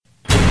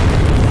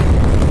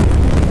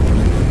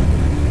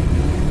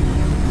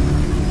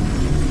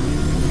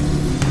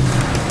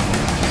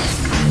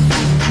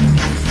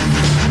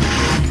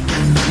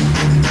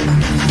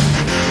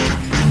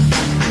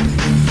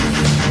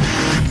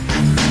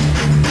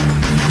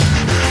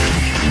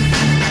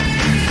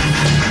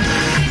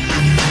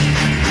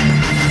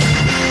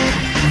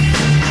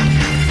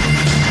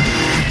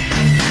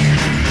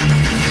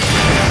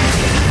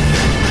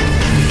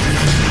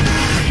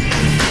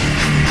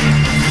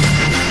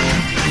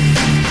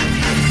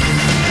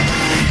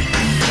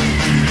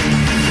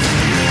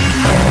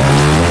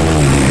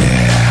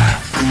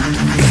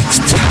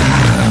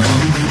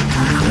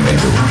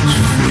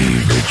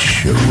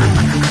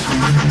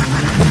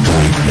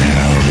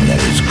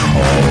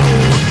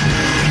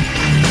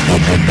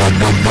And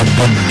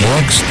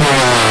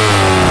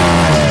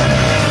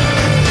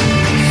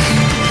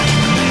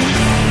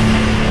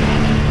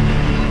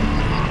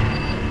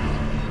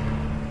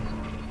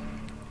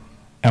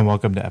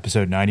welcome to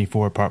episode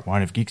 94, part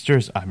 1 of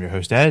Geeksters. I'm your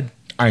host, Ed.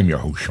 I'm your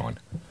host, Sean.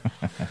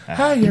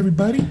 Hi,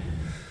 everybody.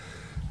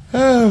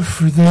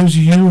 For those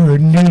of you who are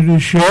new to the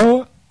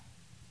show,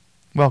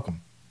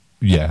 welcome.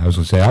 Yeah, I was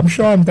going to say, I'm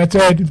Sean, that's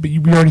Ed, but we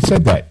already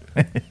said that.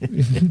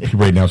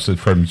 Right now,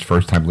 from his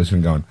first time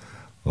listening, going,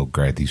 oh,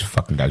 great, these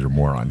fucking guys are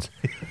morons.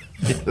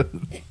 We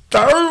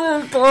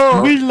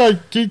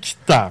like geek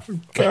stuff.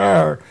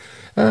 So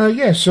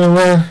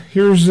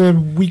here's a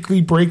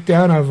weekly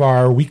breakdown of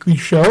our weekly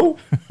show.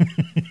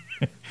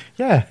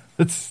 Yeah,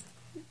 that's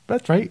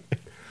right.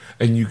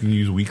 And you can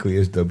use weekly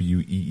as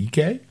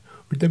W-E-E-K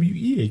or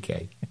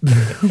W-E-A-K.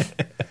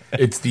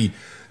 It's the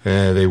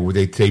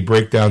they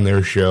break down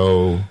their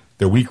show,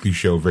 their weekly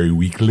show, very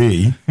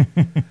weekly,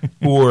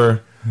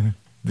 or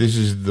this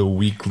is the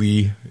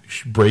weekly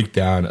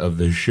breakdown of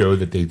the show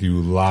that they do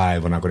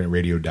live on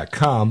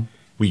AquanetRadio.com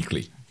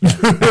weekly.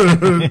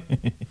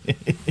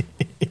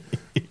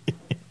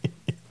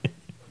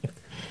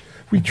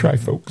 We try,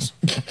 folks.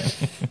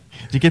 Did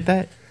you get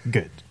that?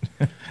 Good.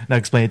 Now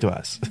explain it to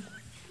us.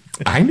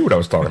 I knew what I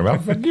was talking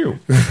about. Fuck you.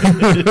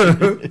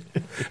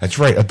 That's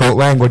right. Adult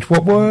language.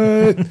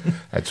 What?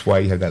 That's why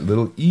you have that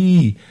little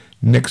E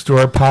next to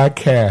our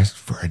podcast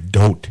for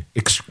adult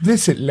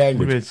explicit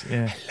language.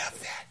 Yeah. I love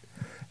that.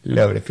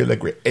 Love it. I feel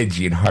like we're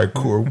edgy and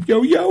hardcore.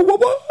 Yo,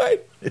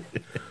 what?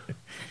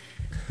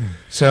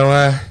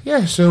 So,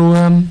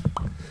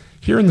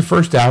 here in the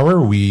first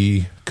hour,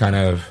 we kind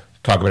of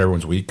talk about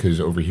everyone's week, because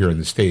over here in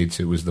the States,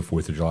 it was the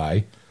 4th of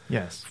July.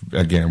 Yes.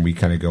 Again, we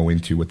kind of go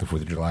into what the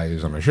 4th of July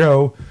is on our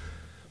show.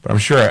 But I'm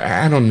sure,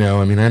 I don't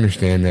know. I mean, I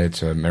understand that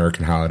it's an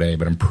American holiday,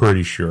 but I'm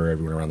pretty sure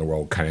everyone around the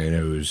world kind of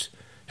knows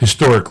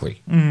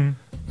historically. Mm-hmm.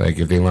 Like,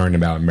 if they learned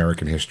about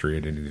American history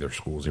at any of their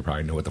schools, they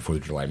probably know what the 4th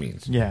of July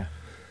means. Yeah.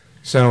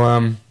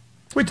 So,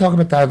 we talk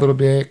about that a little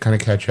bit, kind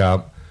of catch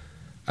up.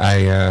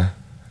 I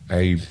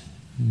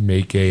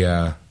make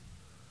a...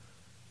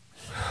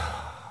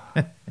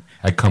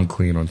 I come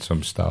clean on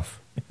some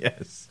stuff.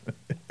 Yes.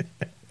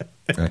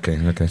 Okay,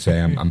 like I say,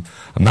 I'm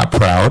not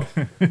proud.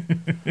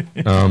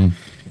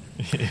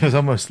 It was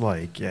almost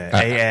like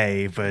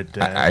AA, but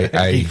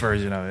a geek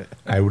version of it.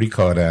 What do you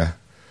call it?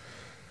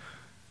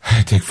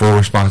 I take full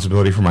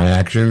responsibility for my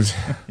actions,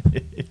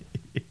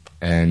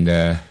 and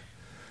I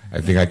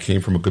think I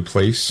came from a good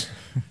place.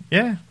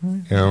 Yeah,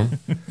 you know.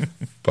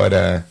 But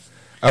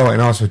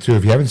and also too,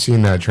 if you haven't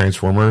seen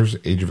Transformers: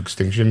 Age of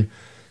Extinction,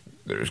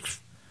 there's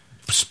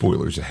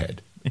spoilers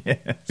ahead.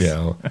 Yes. You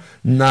know,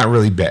 not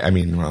really bad. I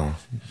mean, well,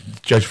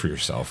 judge for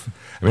yourself.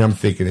 I mean, I'm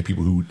thinking that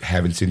people who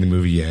haven't seen the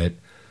movie yet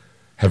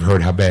have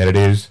heard how bad it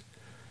is,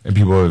 and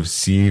people who have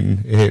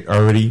seen it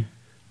already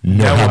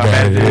know how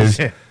bad it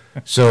is.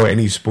 So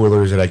any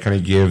spoilers that I kind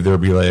of give, they'll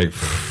be like,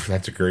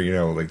 that's a great,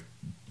 like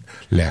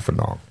laughing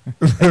along.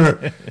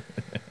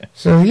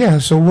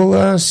 So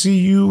we'll see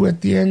you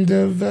at the end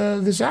of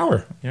this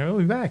hour. Yeah, we'll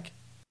be back.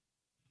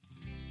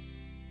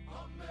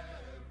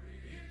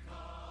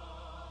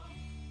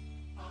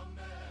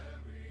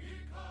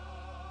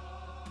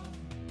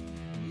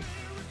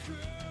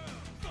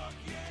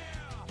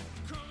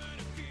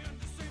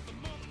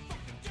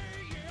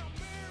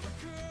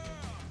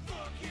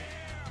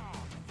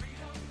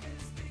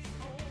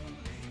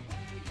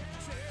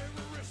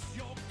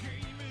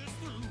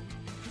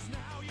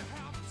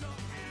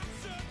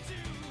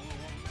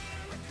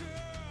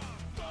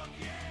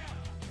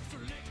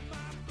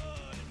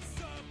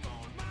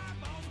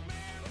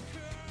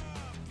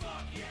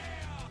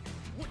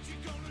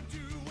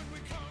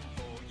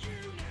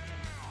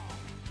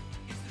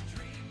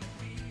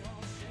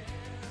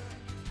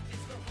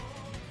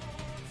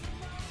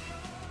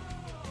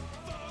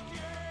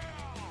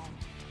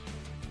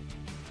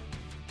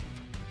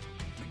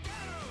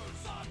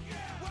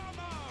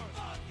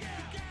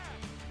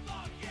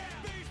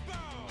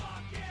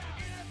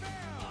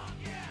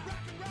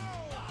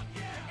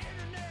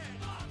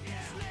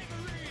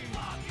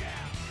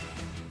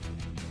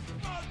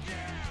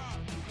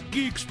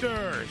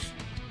 Geeksters.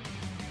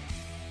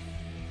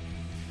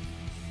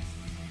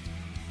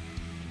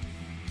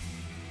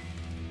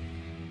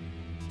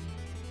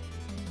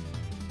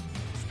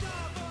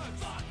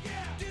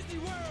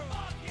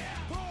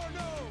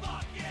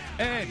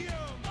 Ed,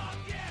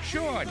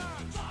 Sean,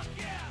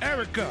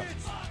 Erica,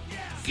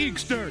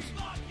 Geeksters.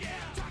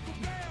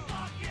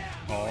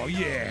 Oh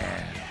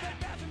yeah,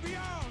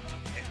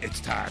 it's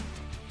time.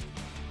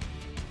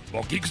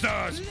 More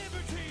Geeksters.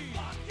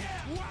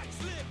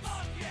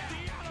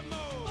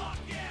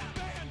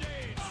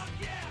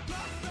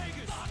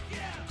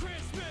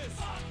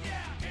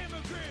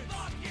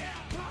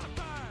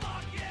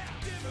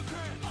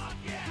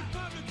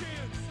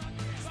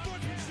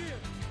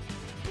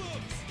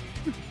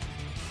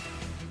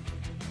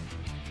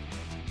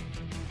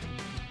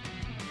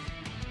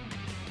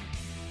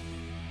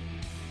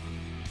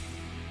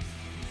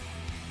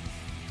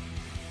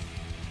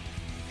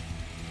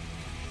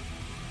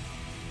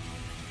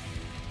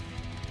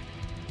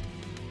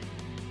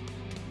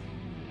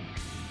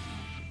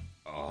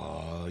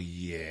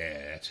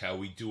 how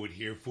we do it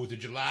here, 4th of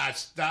July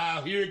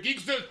style here at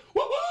Geeksters.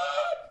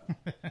 Woo-hoo!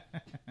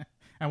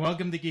 And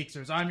welcome to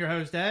Geeksters. I'm your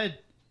host, Ed.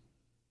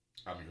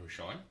 I'm your host,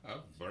 Sean.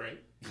 Oh, all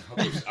right.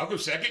 I'll go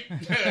second.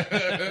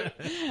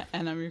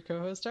 And I'm your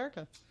co-host,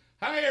 Erica.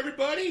 Hi,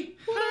 everybody.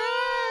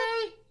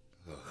 Hi.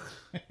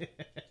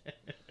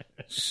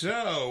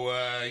 So,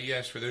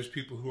 yes, for those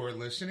people who are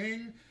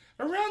listening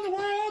around the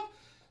world,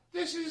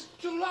 this is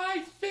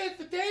July 5th,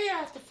 the day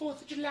after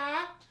 4th of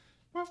July.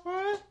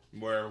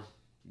 Where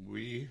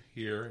we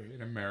here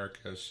in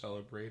America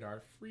celebrate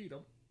our freedom.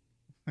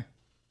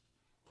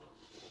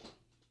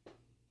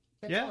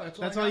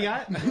 That's all you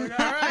got? All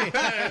right.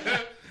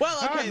 Well,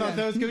 okay. I thought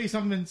that was going to be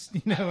something,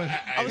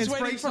 I was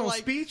waiting for like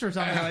speech or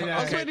something like that.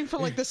 I was waiting for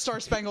like the Star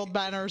Spangled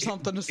Banner or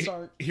something to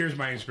start. Here's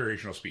my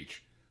inspirational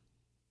speech.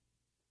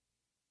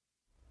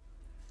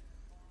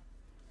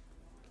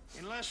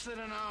 In less than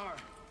an hour,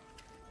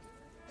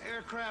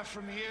 aircraft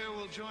from here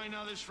will join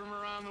others from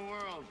around the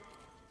world.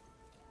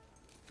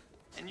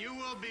 And you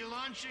will be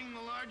launching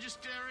the largest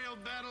aerial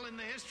battle in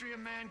the history of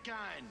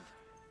mankind.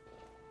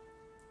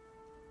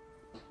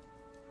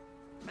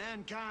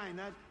 Mankind,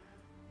 that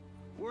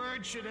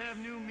word should have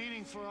new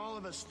meaning for all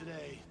of us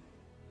today.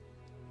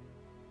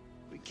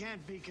 We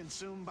can't be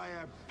consumed by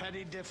our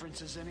petty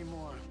differences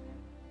anymore.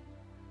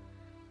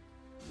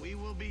 We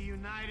will be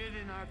united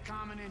in our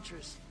common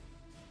interest.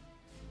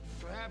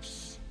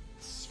 Perhaps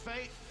it's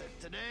fate that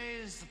today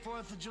is the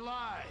 4th of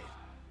July.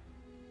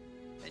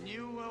 And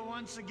you will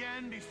once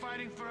again be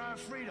fighting for our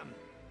freedom.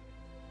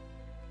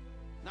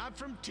 Not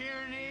from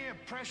tyranny,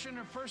 oppression,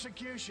 or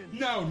persecution.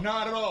 No,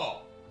 not at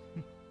all.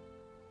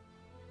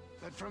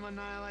 But from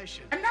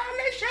annihilation.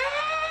 Annihilation!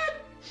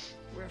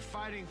 We're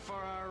fighting for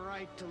our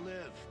right to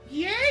live.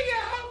 Yeah!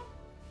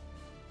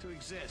 To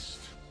exist.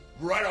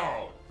 Right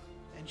on.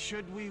 And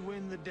should we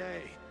win the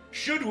day?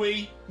 Should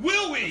we?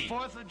 Will we? The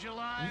 4th of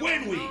July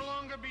when will we? no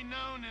longer be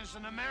known as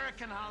an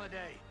American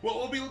holiday. What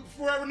will be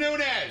forever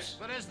known as?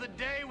 But as the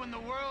day when the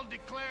world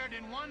declared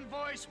in one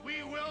voice,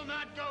 we will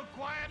not go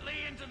quietly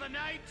into the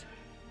night.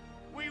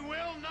 We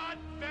will not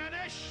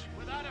vanish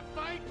without a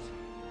fight.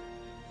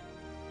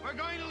 We're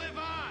going to live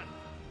on.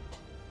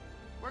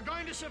 We're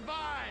going to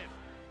survive.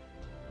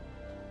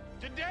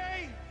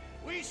 Today,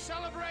 we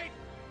celebrate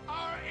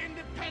our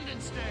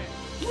Independence Day.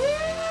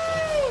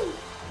 Woo!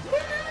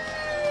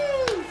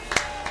 Woo!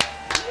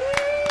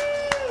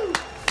 Woo!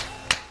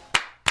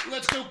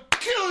 Let's go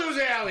kill those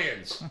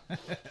aliens.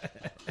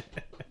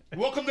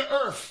 Welcome to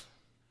Earth.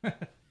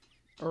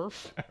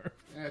 Earth?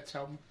 That's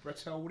how,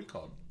 what do you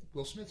call it?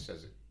 Will Smith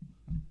says it.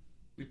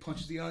 He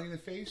punches the alien in the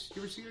face.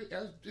 You ever see it?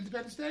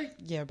 Independence Day?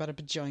 Yeah, about a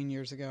bajillion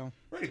years ago.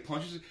 Right, he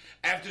punches it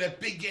after that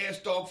big ass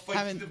dog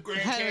fight in the Grand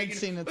Canyon. Haven't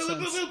seen it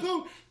since.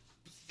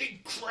 Thing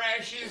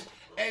crashes,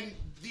 and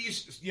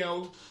these,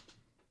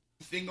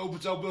 thing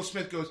opens up. Will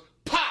Smith goes,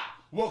 "Pop!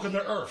 Welcome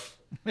to Earth."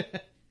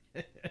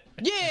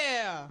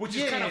 Yeah, which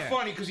is kind of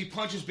funny because he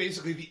punches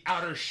basically the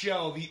outer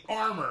shell, the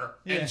armor,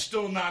 and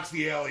still knocks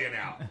the alien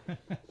out.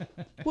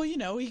 Well,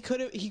 he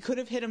could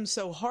have hit him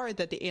so hard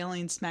that the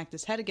alien smacked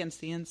his head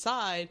against the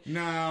inside.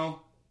 No.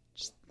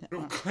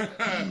 No.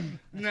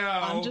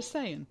 I'm just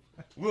saying.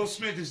 Will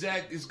Smith has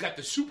got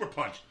the super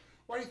punch.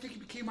 Why do you think he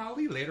became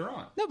Ali later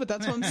on? No, but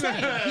that's what I'm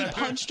saying. He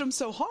punched him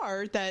so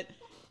hard that,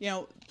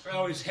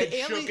 his head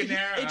shook in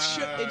there. It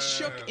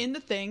shook in the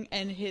thing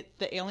and hit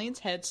the alien's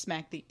head,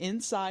 smacked the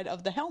inside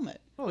of the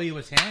helmet. Well, he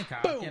was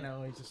Hancock. Boom.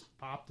 He just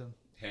popped him.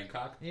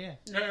 Hancock? Yeah.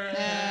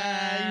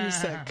 You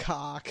said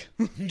cock.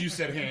 You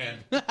said hand.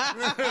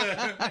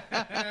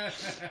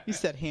 You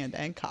said hand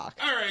and cock.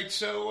 All right,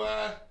 so,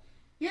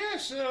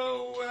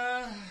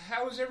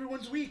 how was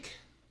everyone's week?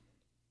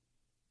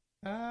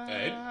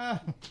 Ed?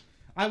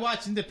 I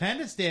watched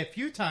Independence Day a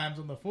few times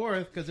on the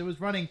 4th because it was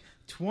running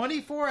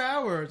 24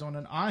 hours on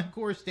an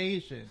Encore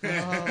station.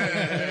 Oh,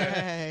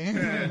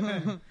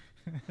 yay.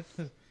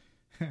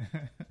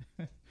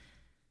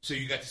 So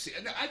you got to see...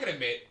 I gotta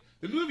admit,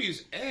 the movie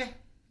is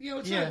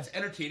it's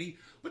entertaining,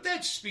 but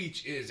that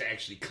speech is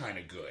actually kind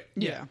of good.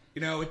 Yeah.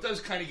 It does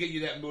kind of get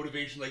you that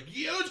motivation, like,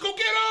 yeah, let's go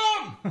get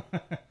him!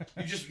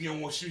 You just,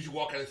 as soon as you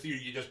walk out of the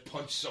theater, you just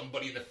punch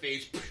somebody in the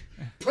face.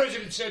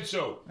 President said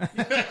so. Ow.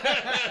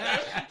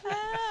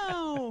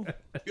 What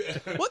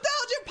the hell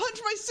did you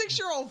punch my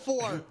 6-year-old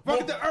for?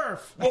 Welcome to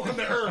Earth. Welcome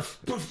to Earth.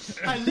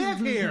 I live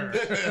here.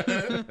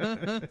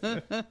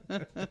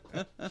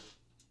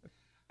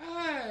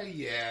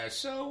 Yeah,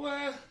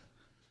 so,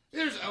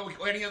 there's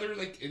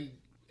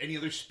any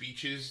other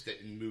speeches that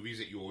in movies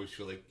that you always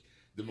feel like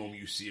the moment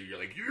you see it, you're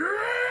like,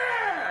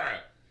 yeah!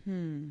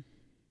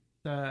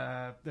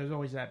 There's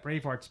always that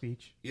Braveheart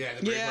speech. Yeah,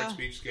 the Braveheart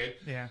speech is good.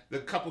 Yeah. The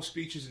couple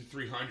speeches in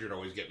 300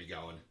 always get me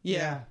going.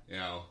 Yeah.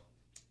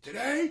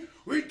 Today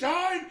we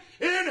dine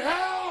in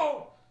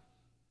hell!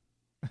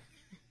 That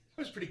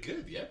was pretty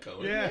good, the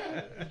echo. Yeah.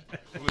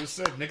 All of a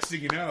sudden, next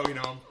thing you know,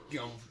 I'm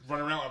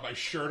running around with my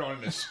shirt on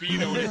and a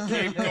Speedo and a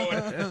cape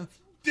going,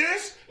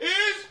 this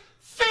is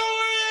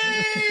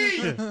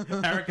Philly!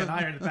 Eric and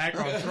I are in the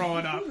background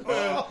throwing up.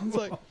 Oh. It's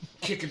like,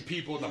 kicking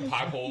people in the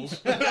potholes.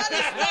 Wrong!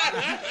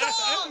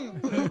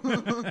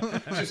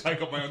 Just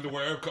hike up my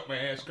underwear, cut my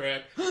ass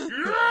crack.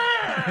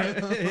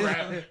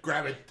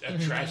 grab a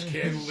trash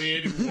can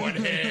lid in one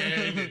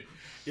hand, and,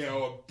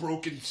 a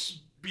broken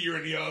spear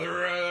in the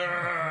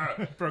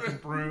other. Broken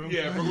broom.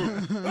 Yeah,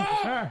 broken broom.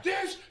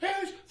 This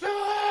is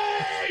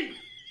Philly!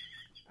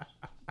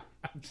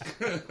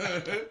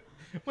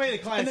 Way to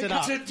class it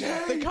up.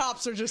 The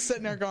cops are just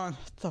sitting there going,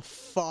 what the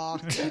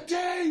fuck?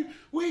 Today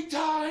we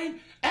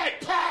dine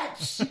at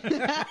Pat's.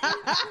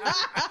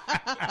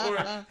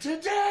 Or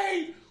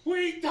today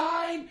we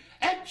dine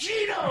at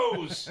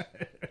Gino's.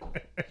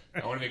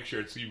 I want to make sure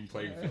it's even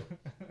playing field.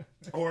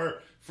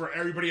 Or for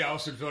everybody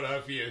else in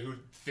Philadelphia who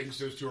thinks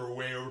those two are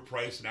way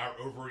overpriced and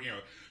over,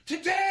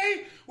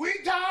 today we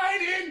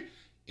dine in.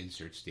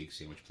 Insert steak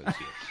sandwich place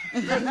here.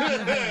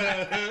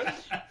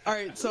 All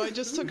right, so I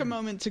just took a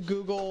moment to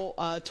Google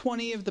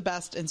 20 of the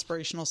best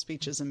inspirational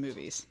speeches in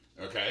movies.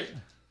 Okay.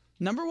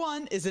 Number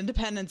 1 is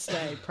Independence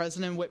Day,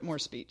 President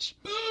Whitmore's speech.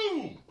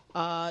 Boom!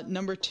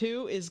 Number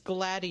 2 is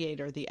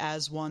Gladiator, the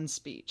As One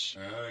speech.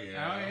 Oh,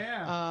 yeah.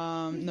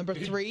 Oh, yeah. Number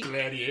 3,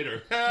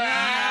 Gladiator.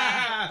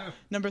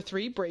 Number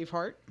 3,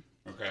 Braveheart.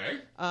 Okay.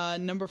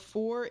 Number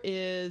 4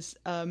 is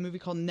a movie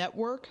called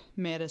Network,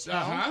 Mad as Hell.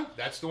 Uh-huh.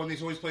 That's the one they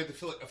always play at the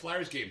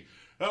Flyers game.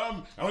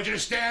 I want you to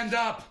stand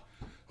up.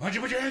 I want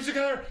you to put your hands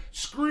together,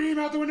 scream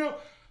out the window,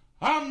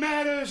 I'm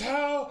mad as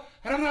hell,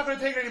 and I'm not going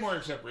to take it anymore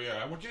except for,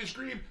 I want you to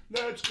scream,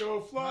 let's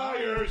go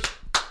Flyers.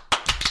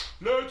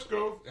 Let's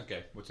go.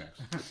 Okay, what's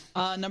next?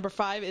 Number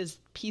 5 is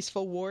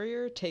Peaceful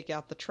Warrior, Take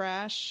Out the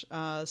Trash.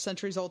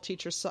 Centuries-old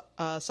teacher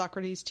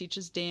Socrates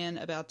teaches Dan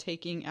about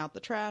taking out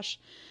the trash.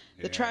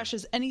 The trash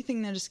is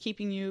anything that is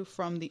keeping you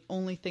from the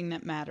only thing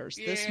that matters.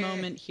 This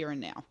moment, here and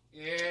now.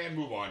 Yeah,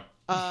 move on.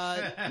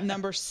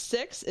 Number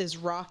 6 is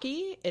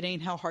Rocky. It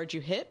ain't how hard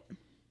you hit.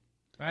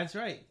 That's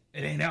right.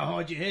 It ain't how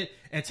hard you hit.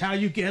 It's how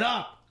you get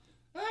up.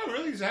 Oh,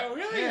 really? Is that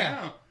really?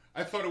 Yeah.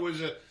 I thought it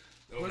was a...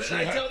 What did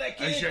I tell that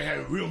kid? I should have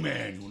had a real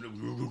man.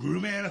 Real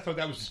man? I thought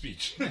that was the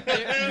speech.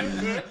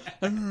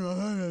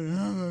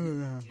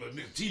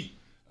 T.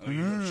 Oh,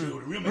 you don't show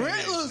what a real man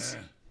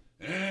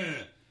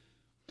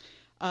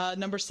is.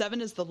 Number 7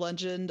 is The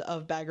Legend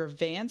of Bagger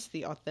Vance,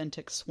 The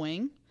Authentic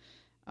Swing.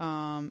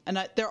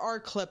 There are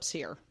clips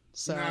here.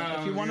 So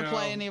if you want to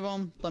play any of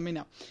them, let me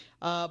know.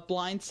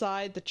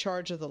 Blindside, The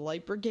Charge of the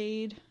Light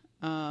Brigade.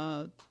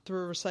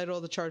 Through a recital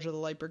of The Charge of the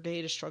Light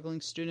Brigade, a struggling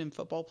student and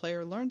football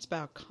player learns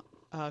about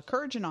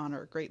courage and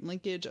honor, a great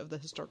linkage of the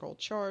historical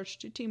charge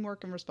to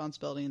teamwork and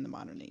responsibility in the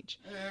modern age.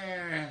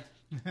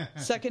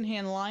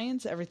 Secondhand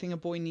Lions, Everything a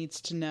Boy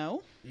Needs to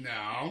Know.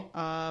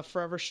 No.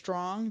 Forever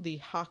Strong, The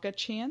Haka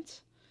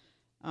Chant.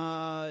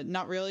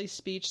 Not really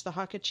speech. The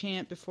Haka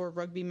Chant before a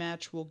rugby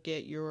match will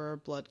get your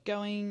blood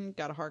going.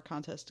 Got a hard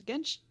contest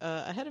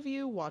ahead of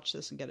you. Watch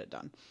this and get it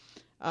done.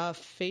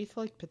 Faith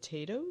Like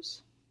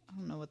Potatoes. I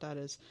don't know what that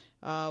is.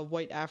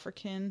 White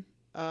African.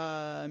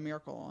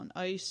 Miracle on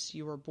Ice.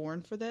 You Were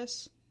Born for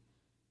This.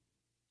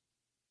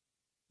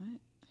 What?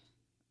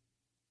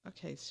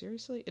 Okay,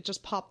 seriously? It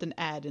just popped an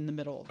ad in the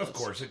middle of this. Of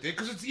course it did,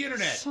 because it's the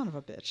internet. Son of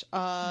a bitch.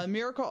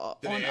 Miracle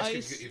on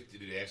Ice.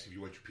 Did it ask if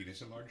you want your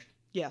penis enlarged?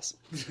 Yes.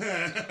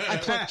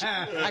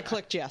 I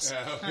clicked yes.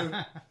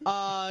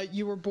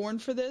 You Were Born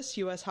for This.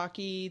 U.S.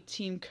 hockey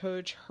team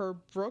coach Herb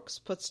Brooks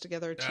puts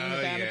together a team of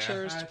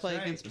amateurs to play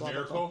against blah,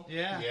 blah, blah.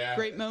 Yeah.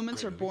 Great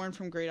moments are born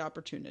from great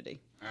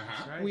opportunity.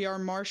 Right. We Are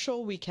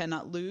Marshall. We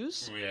Cannot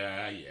Lose.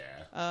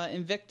 Yeah.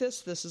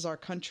 Invictus. This Is Our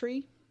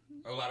Country.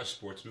 A lot of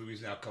sports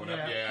movies now coming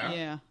Yeah. up.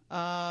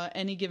 Yeah.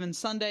 Any Given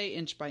Sunday.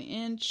 Inch by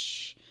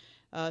Inch.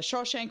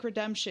 Shawshank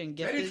Redemption.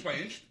 That Inch by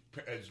Inch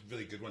is a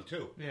really good one,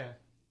 too. Yeah.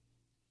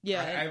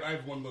 Yeah. I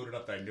have one loaded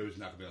up that I know is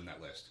not going to be on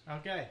that list.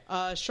 Okay.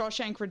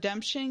 Shawshank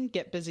Redemption.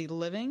 Get Busy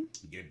Living.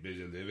 Get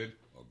busy living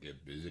or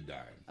get busy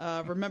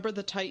dying. Remember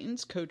the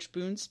Titans. Coach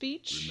Boone's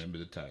speech. Remember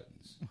the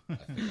Titans. I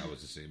think I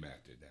was the same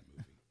actor in that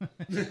movie.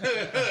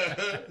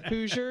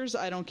 Hoosiers.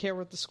 I Don't Care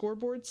What the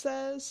Scoreboard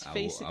Says.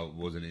 I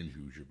wasn't in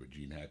Hoosier, but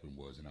Gene Hackman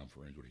was, and I'm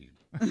friends with him.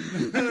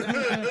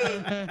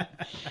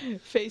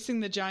 Facing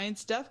the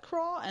Giants' Death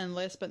Crawl. And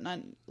last but not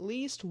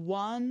least,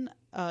 Don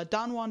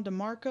Juan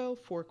DeMarco.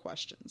 4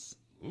 questions.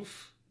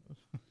 Oof.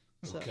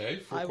 So Okay,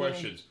 4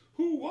 questions.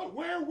 Who, what,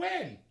 where,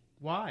 when?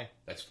 Why?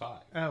 That's 5.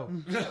 Oh.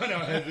 No.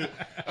 Okay.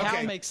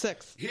 Hal makes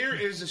 6. Here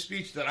is a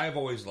speech that I've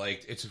always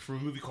liked. It's from a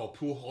movie called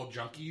Pool Hall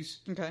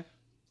Junkies. Okay.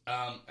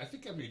 I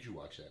think I made you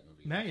watch that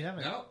movie. No, you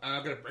haven't. No?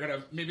 I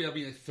gotta, maybe that'll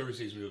be in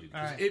Thursday's movie.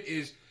 Because All right.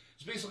 it's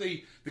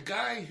basically the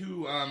guy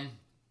who,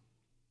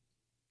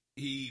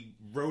 he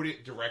wrote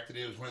it, directed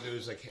it. It was one of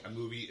those, like, a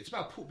movie. It's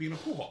about being a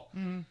pool hall.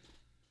 Mm-hmm.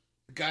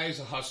 The guy is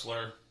a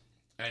hustler.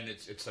 And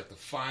it's like the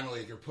final,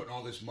 like, you're putting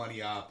all this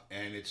money up,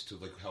 and it's to,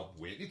 like, help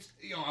win. It's,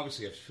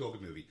 obviously a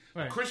feel-good movie.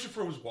 Right. But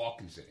Christopher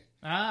Walken's in it.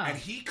 Ah. And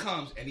he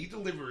comes, and he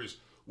delivers,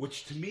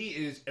 which to me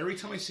is, every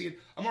time I see it,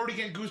 I'm already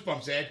getting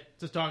goosebumps, Ed.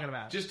 Just talking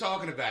about it. Just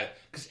talking about it.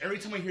 Because every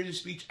time I hear this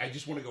speech, I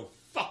just want to go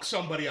fuck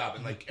somebody up.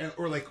 And, like,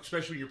 or, like,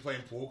 especially when you're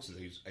playing pool,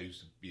 because I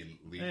used to be in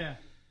league. Yeah.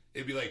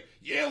 It'd be like,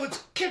 yeah,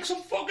 let's kick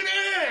some fucking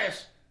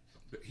ass.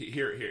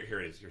 Here it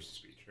is. Here's the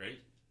speech, right?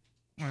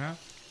 Uh-huh.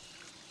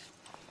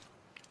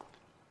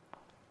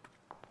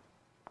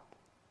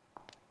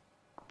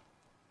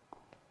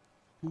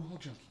 Pool Hall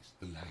Junkies,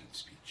 the lion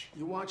speech.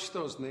 You watch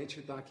those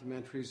nature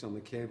documentaries on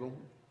the cable?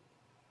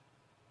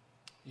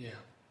 Yeah.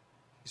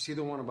 You see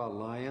the one about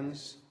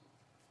lions?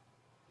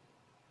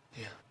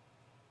 Yeah.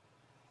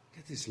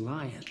 Get this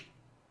lion.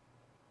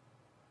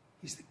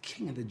 He's the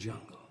king of the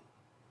jungle.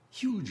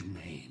 Huge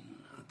mane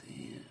out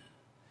there.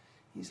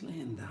 He's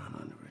laying down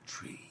under a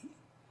tree in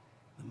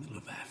the middle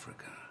of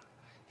Africa.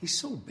 He's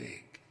so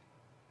big.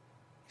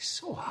 He's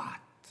so hot.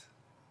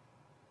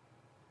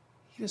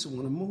 He doesn't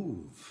want to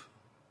move.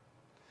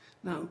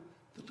 Now,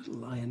 the little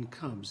lion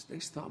cubs, they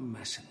start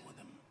messing with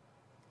him.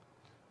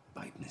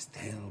 Biting his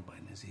tail,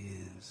 biting his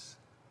ears.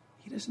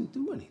 He doesn't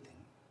do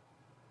anything.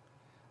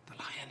 The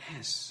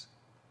lioness,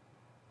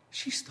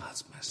 she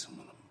starts messing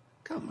with him,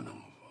 coming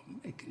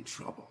over, making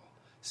trouble.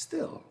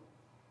 Still,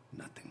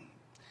 nothing.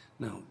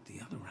 Now,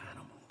 the other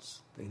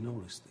animals, they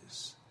notice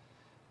this,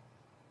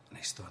 and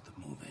they start to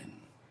move in.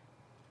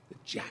 The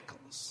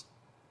jackals,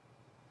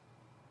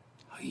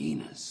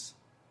 hyenas,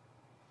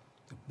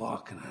 they're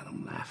barking at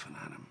him, laughing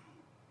at him.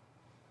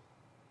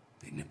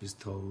 They nip his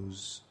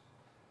toes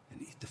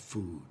and eat the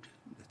food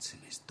that's in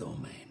his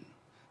domain.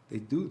 They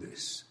do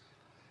this,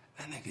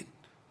 and they get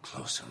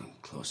closer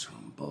and closer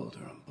and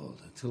bolder,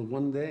 till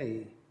one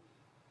day,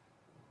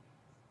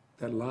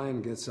 that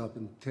lion gets up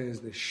and tears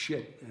the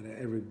shit out of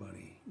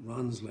everybody,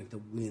 runs like the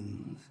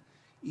wind,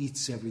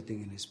 eats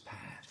everything in his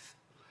path.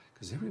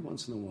 Because every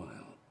once in a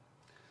while,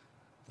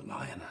 the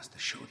lion has to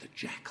show the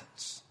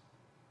jackals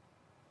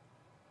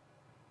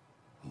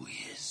who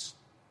he is.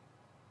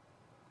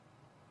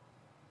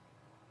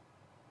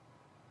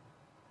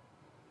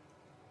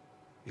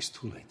 It's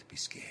too late to be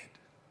scared.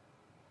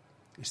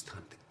 It's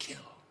time to kill.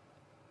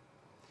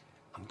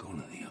 I'm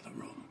going to the other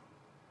room.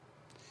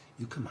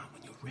 You come out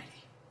when you're ready.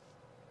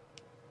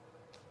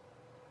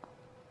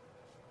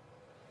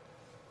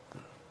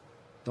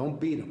 Don't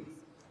beat him.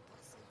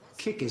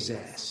 Kick his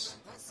ass.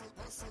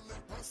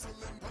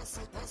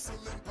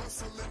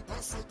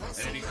 And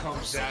then he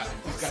comes out,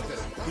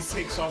 he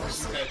takes off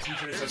his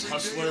t-shirt that says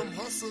Hustler. And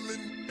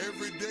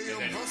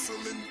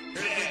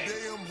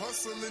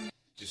then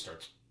just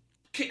starts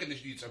kicking the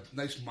sheets. A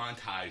nice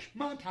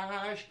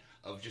montage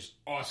of just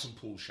awesome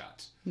pool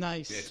shots.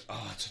 Nice. It's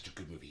such a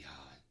good movie.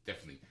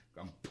 Definitely.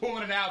 I'm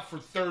pulling it out for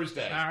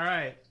Thursday. All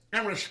right.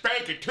 I'm going to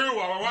spank it too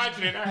while we're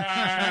watching it.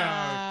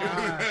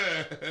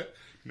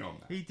 No, I'm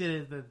not. He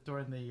did it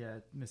during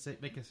the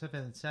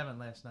Magnificent 7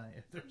 last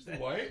night. Thursday.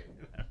 What?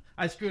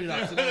 I screwed it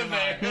up. So never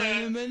mind.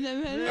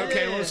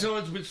 Okay, well,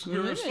 so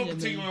we're still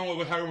continuing on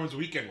with how everyone's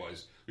weekend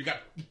was. We got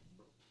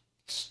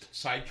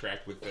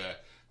sidetracked with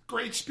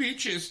great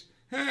speeches.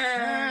 All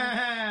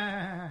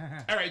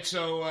right,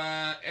 so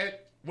Ed,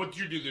 what did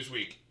you do this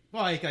week?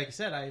 Well, like I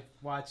said, I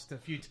watched a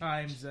few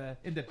times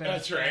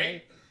Independence That's right.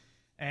 Day.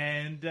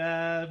 And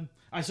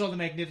I saw the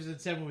Magnificent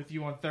Seven with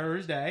you on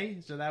Thursday,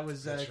 so that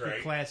was a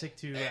good classic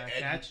to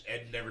catch.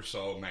 Ed never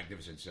saw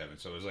Magnificent Seven,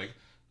 so it was like,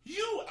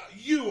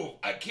 you,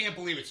 I can't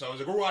believe it. So I was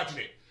like, we're watching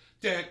it.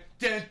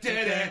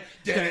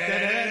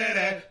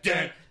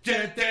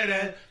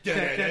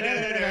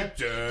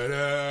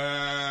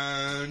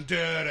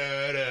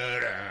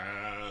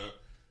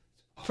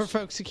 For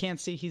folks who can't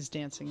see, he's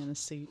dancing in his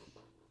seat.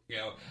 You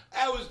know,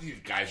 these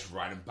guys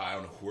riding by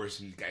on a horse,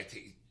 and the guy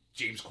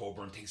James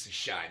Colburn takes a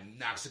shot and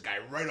knocks the guy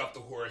right off the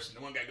horse, and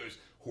the one guy goes,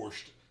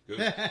 "Horsed."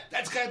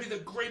 That's got to be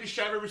the greatest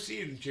shot I've ever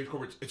seen. And James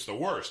Colburn, it's the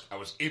worst. I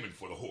was aiming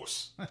for the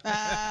horse.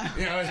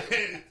 You know,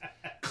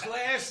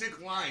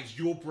 classic lines.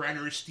 Yul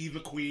Brynner, Steve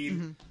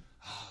McQueen,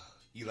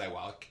 Eli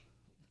Wallach,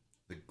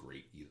 the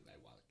great Eli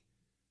Wallach.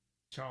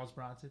 Charles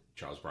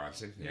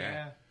Bronson.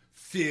 Yeah.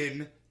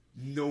 Thin,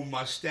 no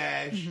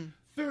mustache,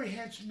 very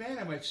handsome man,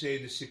 I might say,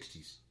 in the 60s.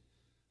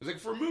 It was like,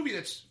 for a movie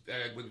that's,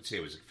 what would say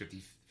it was like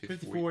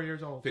 54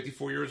 years old.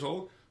 54 years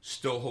old.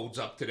 Still holds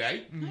up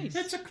today. Nice.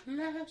 It's a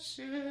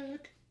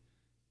classic.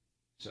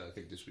 So I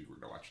think this week we're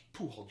going to watch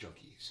Pool Hall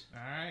Junkies.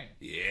 All right.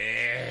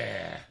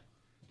 Yeah.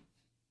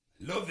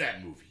 Love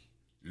that movie.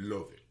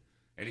 Love it.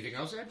 Anything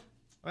else, Ed?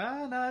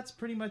 Well, no, that's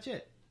pretty much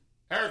it.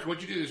 Eric,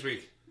 what'd you do this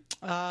week?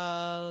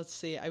 Let's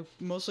see. I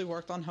mostly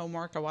worked on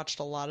homework. I watched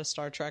a lot of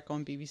Star Trek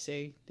on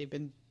BBC. They've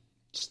been...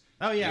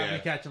 Oh, yeah, Yeah. I've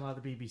been catching a lot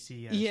of the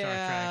BBC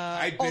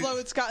Star Trek. Although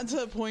it's gotten to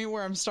the point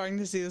where I'm starting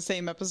to see the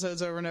same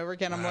episodes over and over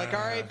again. I'm like, all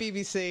right,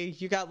 BBC,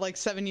 you got like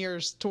 7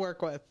 years to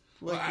work with.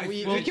 Like,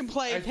 we can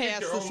play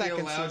past the second season. They're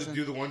only allowed season. to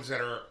do the ones that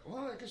are...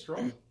 Well, I guess they're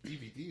all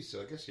DVDs,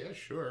 so I guess, yeah,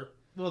 sure.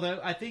 Well,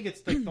 I think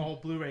it's like the whole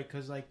Blu-ray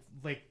because like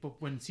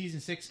when season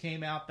 6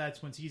 came out,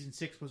 that's when season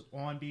 6 was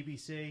on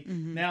BBC.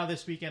 Mm-hmm. Now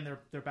this weekend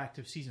they're back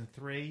to season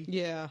 3.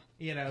 Yeah.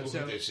 You know, Well,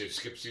 so they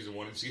skip season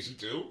 1 and season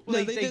 2. well,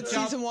 No, they did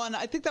jump- season 1.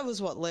 I think that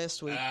was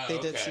last week. They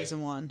did okay.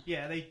 season 1.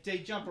 Yeah, they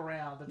jump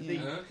around.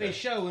 Yeah. They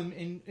show them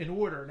in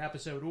order, an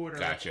episode order.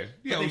 Gotcha.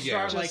 But they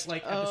start Just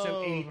like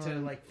episode 8 to over.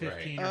 like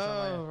 15 Right. or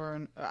something. Over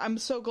and I'm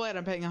so glad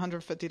I'm paying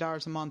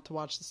 $150 a month to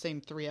watch the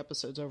same 3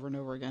 episodes over and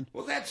over again.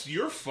 Well, that's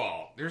your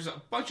fault. There's a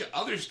bunch of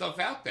other stuff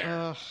out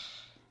there.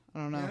 I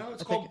don't know. You know,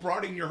 it's I called think-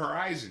 broadening your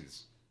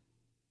horizons.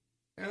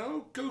 You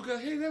know, go.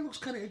 Hey, that looks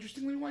kind of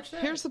interesting. Let me watch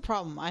that. Here's the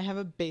problem. I have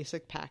a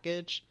basic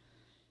package.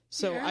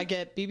 So Yeah. I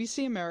get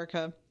BBC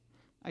America,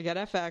 I get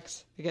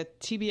FX, I get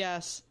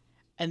TBS,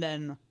 and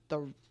then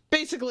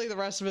basically the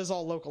rest of it is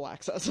all local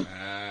access.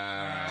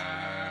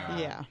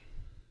 Yeah.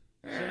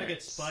 So they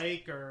get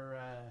Spike or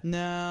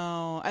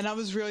No. And I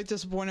was really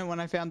disappointed when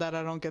I found out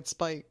I don't get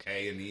Spike.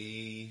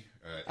 A&E,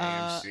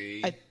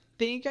 AMC. I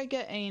think I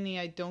get A&E.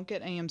 I don't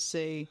get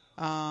AMC.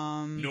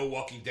 No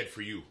Walking Dead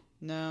for you.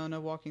 No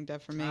Walking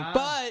Dead for me.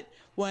 But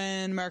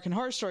when American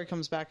Horror Story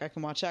comes back, I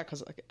can watch that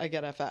because I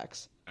get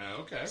FX.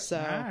 Okay. So,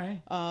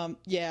 Alright.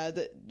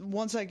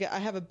 once I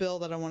have a bill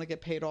that I want to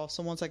get paid off.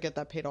 So once I get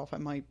that paid off, I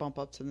might bump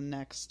up to the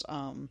next you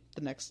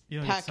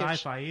don't package. get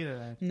sci-fi either.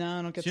 Then. No,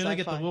 I don't get So you don't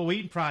sci-fi. get the Will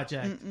Wheaton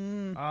Project.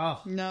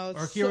 Oh No,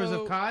 or Heroes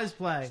so- of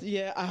Cosplay.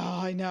 Yeah,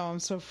 I know. I'm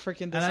so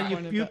freaking And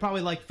disappointed. you but-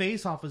 probably like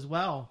Face Off as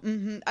well.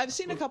 I've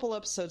seen a couple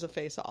episodes of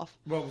Face Off.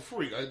 Well, before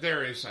we go,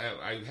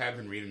 I have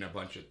been reading a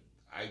bunch of.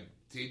 I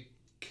did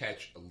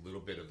catch a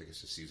little bit of the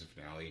season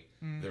finale.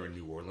 They're in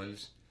New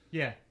Orleans.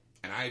 Yeah.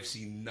 And I've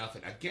seen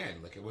nothing,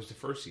 again, like it was the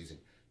first season,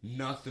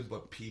 nothing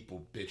but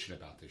people bitching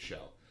about this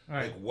show.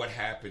 Right. Like what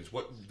happens,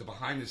 what the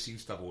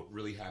behind-the-scenes stuff, what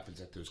really happens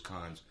at those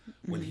cons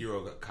when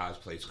hero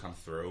cosplays come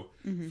through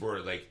for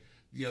like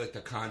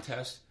the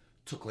contest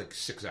took like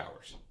 6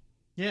 hours.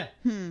 Yeah.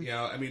 You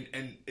know, I mean,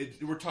 and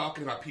we're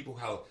talking about people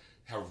how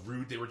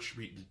rude they were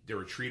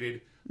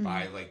treated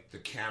by like the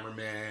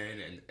cameraman,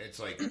 and it's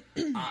like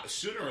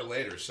sooner or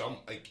later,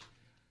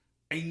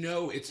 I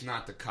know it's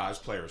not the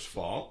cosplayer's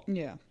fault.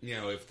 Yeah. You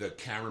know, if the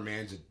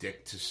cameraman's a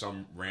dick to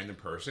some random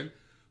person,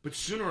 but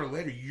sooner or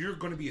later you're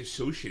going to be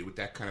associated with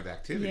that kind of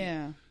activity.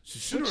 Yeah. So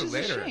sooner Which or is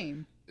later, a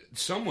shame.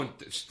 someone's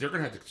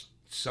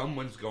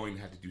going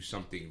to have to do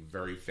something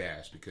very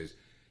fast because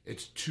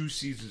it's 2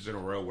 seasons in a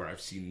row where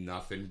I've seen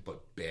nothing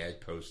but bad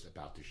posts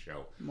about the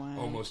show. Wow.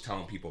 Almost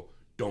telling people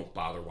don't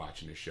bother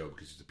watching the show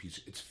because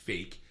it's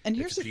fake. And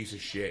it's a piece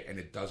of shit, and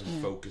it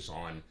doesn't focus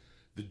on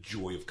the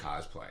joy of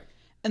cosplaying.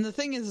 And the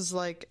thing is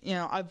like,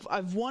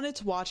 I've wanted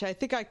to watch it. I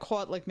think I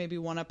caught like maybe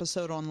one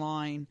episode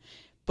online,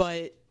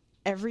 but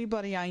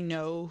everybody I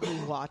know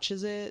who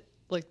watches it,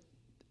 like,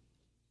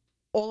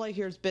 all I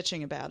hear is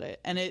bitching about it.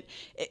 And it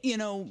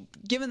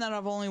given that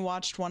I've only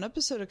watched one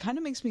episode, it kind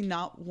of makes me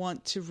not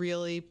want to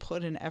really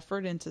put an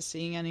effort into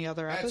seeing any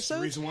other episodes. That's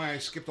the reason why I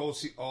skipped all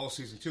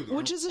season 2.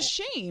 Which is a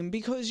shame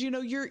because,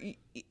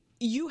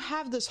 you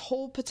have this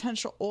whole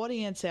potential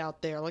audience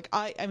out there. Like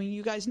I mean,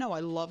 you guys know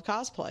I love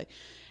cosplay.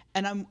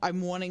 And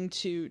I'm wanting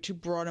to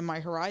broaden my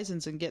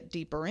horizons and get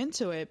deeper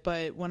into it.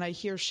 But when I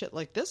hear shit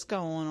like this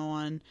going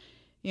on,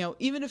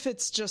 even if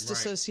it's just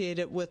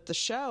associated with the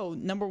show,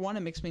 number one, it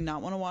makes me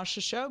not want to watch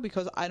the show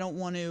because I don't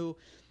want to.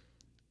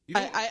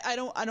 I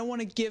don't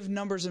want to give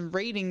numbers and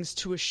ratings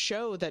to a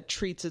show that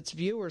treats its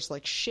viewers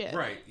like shit.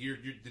 Right.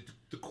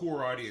 The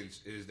core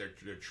audience is they're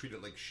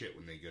treated like shit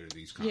when they go to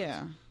these cons.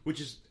 Yeah.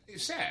 Which is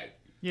sad.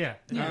 Yeah.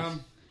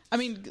 I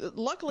mean,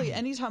 luckily,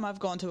 anytime I've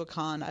gone to a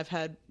con, I've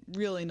had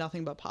really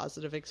nothing but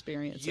positive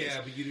experiences. Yeah,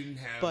 but you didn't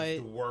have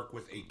to work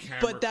with a camera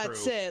But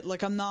that's crew. it.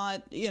 Like, I'm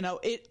not,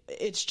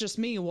 it's just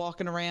me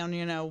walking around,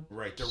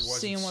 right. There wasn't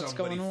seeing what's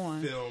somebody going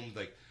on. filmed.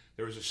 Like,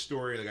 there was a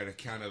story, like, on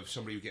account of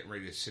somebody getting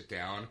ready to sit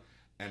down,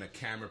 and a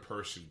camera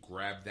person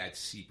grabbed that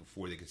seat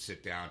before they could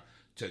sit down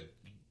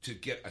to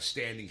get a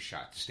standing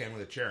shot, to stand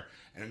with a chair,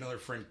 and another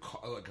friend,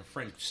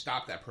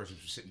 stopped that person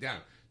from sitting down.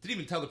 Didn't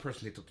even tell the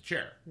person they took the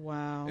chair.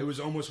 Wow. It was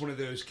almost one of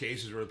those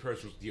cases where the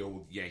person was the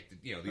old yank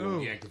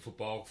the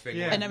football thing.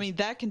 Yeah. And I mean,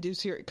 that can do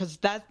serious, because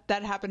that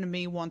happened to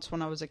me once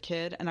when I was a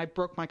kid, and I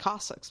broke my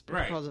coccyx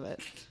because of it.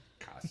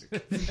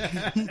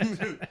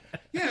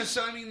 Yeah,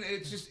 so I mean,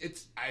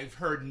 I've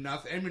heard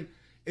nothing. I mean,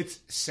 it's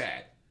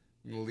sad.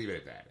 We'll leave it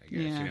at that, I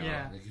guess.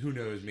 Yeah. Like, who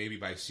knows, maybe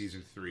by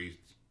season 3...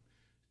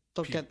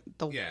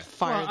 They'll Yeah.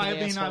 fire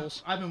the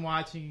assholes. I've been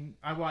watching.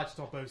 I watched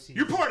all both seasons.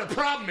 You're part of the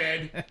problem,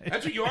 man.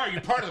 That's what you are. You're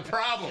part of the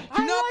problem.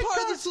 You're not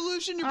part of the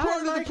solution, you're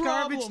part of the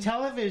problem. Garbage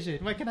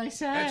television. What can I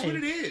say? That's what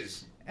it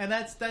is. And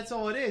that's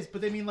all it is.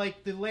 But I mean,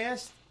 like, the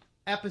last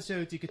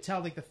episodes, you could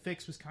tell like the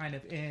fix was kind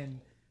of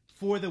in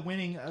for the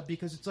winning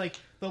because it's like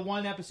the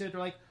one episode they're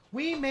like,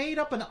 we made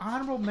up an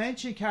honorable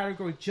mention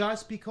category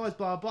just because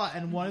blah blah,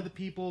 and one of the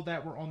people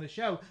that were on the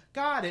show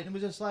got it, and it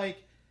was just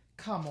like,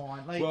 come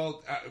on, like.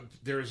 Well,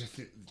 there's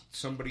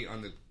somebody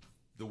on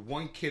the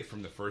one kid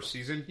from the first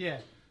season. Yeah.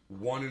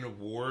 Won an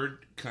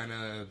award kind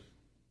of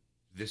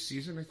this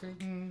season, I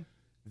think.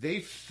 they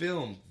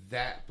filmed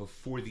that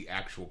before the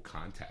actual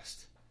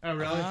contest. Oh,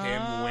 really?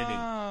 Him winning.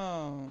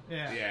 Oh.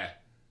 Yeah.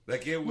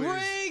 Like it was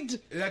Rigged!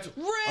 That's Rigged!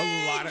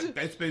 a lot of.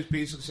 That's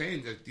basically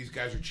saying that these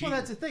guys are cheating. Well,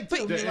 that's the thing,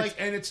 too. I mean, like,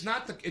 And it's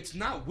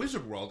not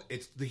Wizard World.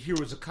 It's the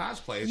Heroes of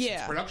Cosplay. It's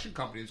the production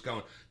company that's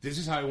going, this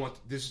is how I want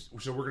this,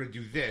 so we're going to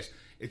do this.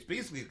 It's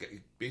basically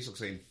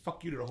saying,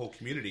 fuck you to the whole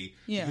community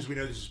because we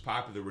know this is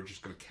popular. We're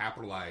just going to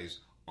capitalize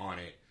on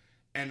it.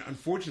 And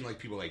unfortunately, like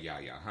people like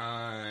Yaya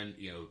Han,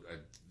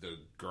 the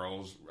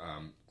girls,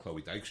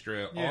 Chloe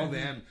Dykstra, all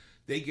them,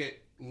 they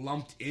get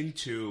lumped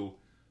into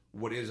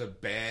what is a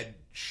bad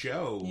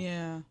show.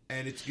 Yeah.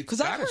 And it's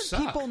because I've heard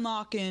suck. people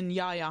knocking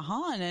Yaya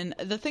Han, and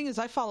the thing is,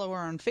 I follow her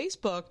on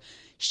Facebook.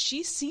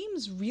 She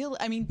seems really,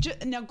 I mean,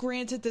 now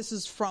granted, this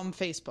is from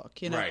Facebook,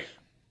 Right.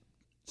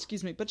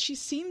 Excuse me, but she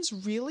seems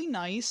really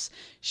nice.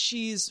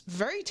 She's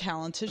very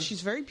talented.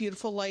 She's very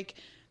beautiful. Like,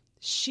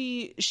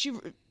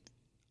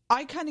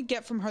 I kind of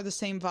get from her the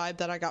same vibe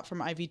that I got from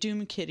Ivy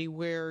Doom Kitty,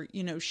 where,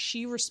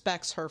 she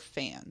respects her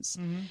fans.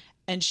 Mm-hmm.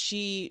 And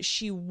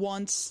she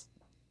wants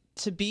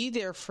to be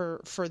there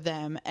for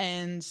them,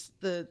 and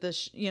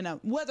the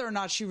whether or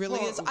not she really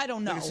is, I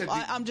don't know.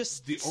 Like I'm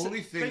just the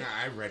only thing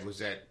I read was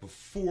that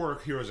before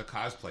Heroes of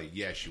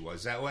Cosplay, she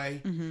was that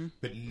way,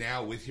 but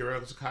now with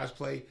Heroes of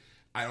Cosplay,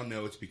 I don't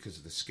know. It's because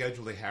of the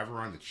schedule they have her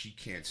on that she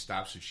can't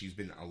stop, so she's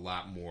been a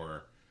lot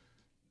more.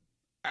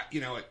 I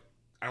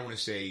don't want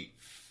to say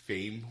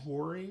fame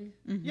whoring.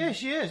 Mm-hmm. Yeah,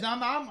 she is.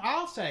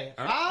 I'll say it.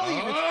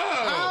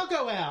 I'll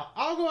go out.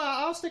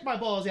 I'll stick my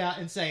balls out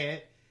and say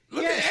it.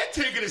 Look at Ed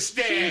taking a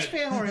stand. She's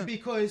fan whoring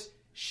because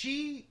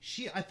she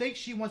I think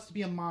she wants to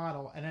be a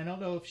model, and I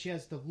don't know if she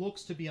has the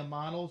looks to be a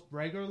model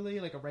regularly,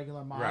 like a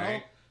regular model.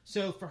 Right.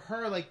 So for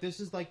her, like, this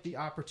is like the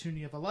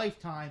opportunity of a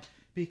lifetime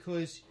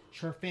because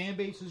her fan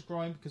base is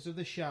growing because of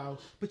the show,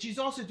 but she's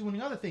also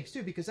doing other things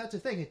too, because that's the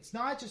thing. It's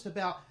not just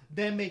about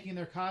them making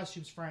their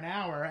costumes for an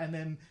hour and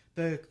then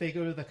they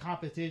go to the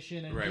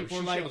competition and people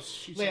are like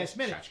last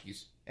minute.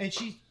 Tchotchkes. And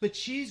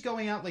she's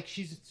going out like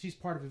she's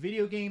part of a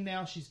video game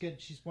now. She's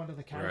one of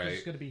the characters.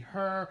 It's going to be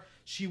her.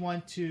 She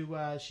went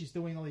to she's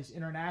doing all these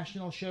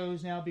international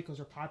shows now because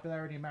her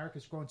popularity in America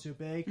is growing so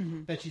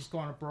big that she's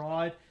going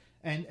abroad.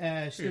 And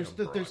there's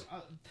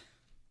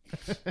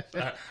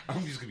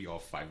I'm just gonna be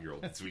all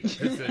 5-year-old this week.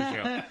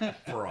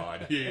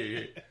 Broad.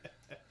 Yeah.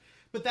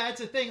 But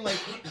that's the thing. Like,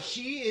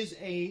 she is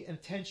an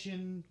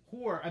attention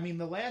whore. I mean,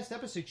 the last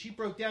episode she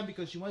broke down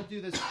because she wanted to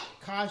do this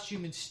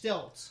costume in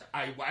stilts.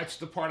 I watched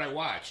the part I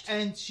watched,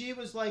 and she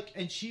was like,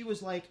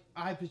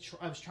 I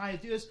was trying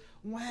to do this,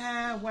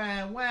 wah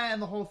wah wah,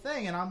 and the whole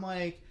thing. And I'm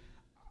like,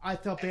 I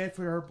felt bad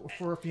for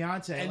her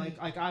fiance. And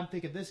like I'm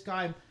thinking this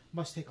guy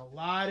must take a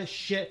lot of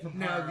shit from her.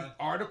 Now, the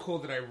article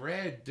that I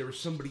read, there was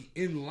somebody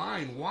in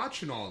line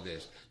watching all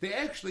this. They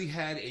actually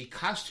had a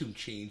costume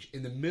change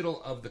in the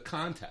middle of the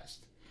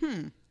contest.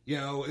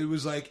 It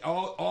was like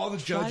all the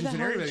judges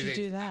and everybody. Why did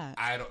you do that?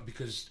 I don't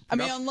because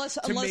unless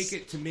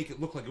to make it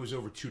look like it was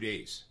over 2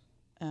 days.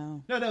 Oh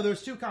no,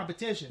 there's 2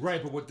 competitions.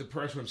 Right, but what the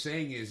person I'm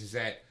saying is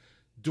that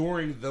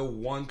during the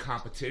one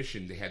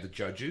competition they had the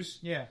judges.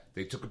 Yeah,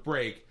 they took a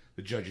break.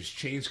 The judges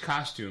changed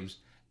costumes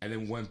and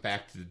then went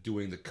back to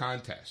doing the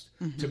contest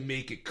to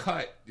make it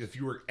cut. If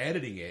you were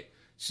editing it,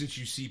 since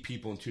you see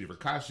people in 2 different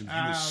costumes,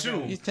 you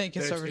assume you think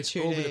it's over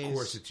 2 over days. the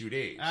course of 2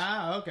 days.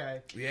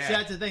 Okay. Yeah. See,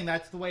 that's the thing.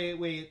 That's the way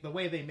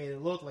they made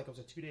it look like it was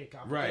a 2-day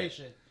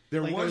competition. Right.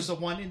 There was the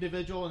one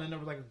individual, and then there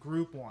was like a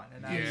group one,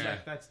 and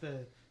that's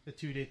the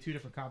 2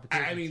 different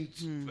competitions. I mean,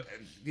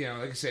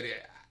 like I said,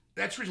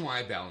 that's the reason why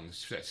I bailed on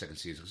this second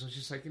season. Because I was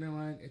just like, you know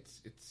what,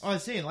 it's. Oh, I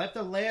see. Like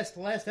the last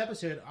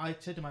episode, I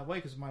said to my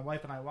wife, because my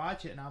wife and I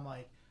watch it, and I'm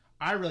like,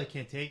 I really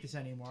can't take this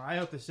anymore. I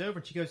hope this is over.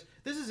 And she goes,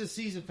 this is a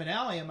season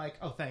finale. I'm like,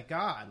 oh, thank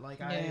God. Like,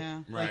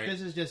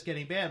 this is just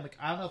getting bad. I'm like,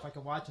 I don't know if I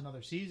can watch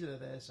another season of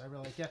this. I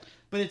really can't.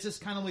 But it's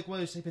just kind of like one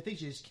of those type of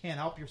things. You just can't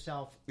help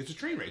yourself. It's a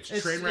train wreck. It's a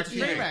train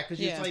wreck.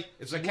 Because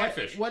it's like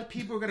catfish. What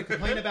people are going to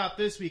complain about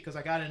this week, because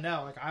I got to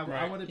know. Like,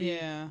 I want to be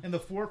in the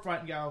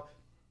forefront and go,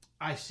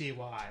 I see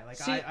why.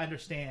 Like, I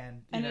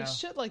understand. It's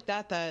shit like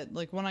that,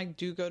 like, when I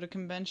do go to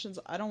conventions,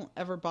 I don't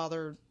ever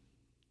bother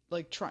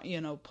like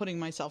putting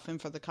myself in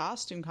for the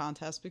costume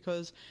contest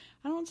because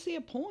I don't see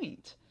a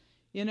point.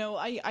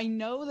 I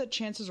know that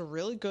chances are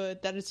really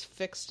good that it's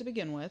fixed to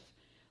begin with.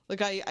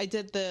 Like I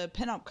did the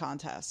pinup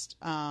contest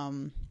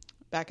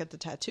back at the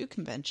tattoo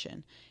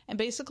convention, and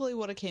basically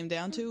what it came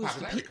down to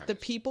was the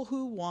people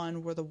who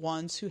won were the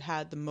ones who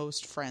had the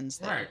most friends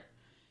there.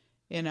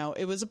 Right.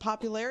 It was a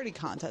popularity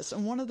contest,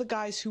 and one of the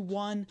guys who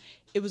won,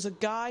 it was a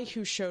guy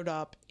who showed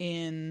up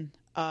in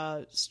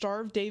Star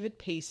of David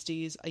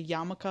pasties, a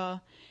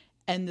yarmulke,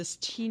 and this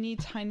teeny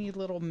tiny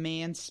little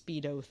man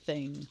Speedo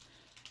thing.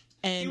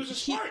 And he was a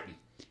Spartan.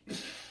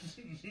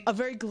 A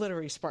very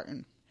glittery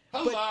Spartan.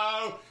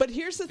 Hello! But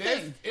here's the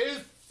thing. This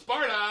is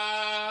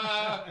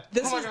Sparta!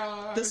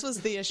 This was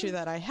the issue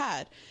that I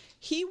had.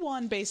 He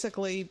won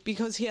basically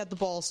because he had the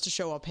balls to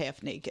show up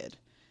half naked.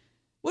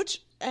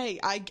 Which, hey,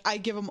 I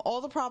give him all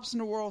the props in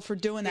the world for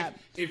doing that.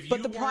 If but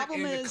you the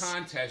problem weren't in is, the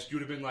contest, you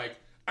would have been like,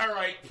 all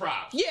right,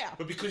 props. Yeah.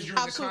 But because you're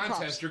in the Absolute contest,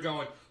 props. you're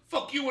going,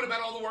 fuck you, what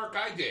about all the work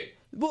I did?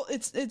 Well,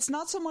 it's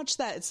not so much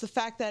that. It's the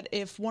fact that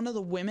if one of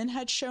the women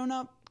had shown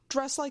up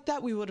dressed like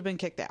that, we would have been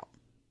kicked out.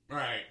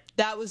 Right.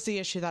 That was the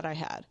issue that I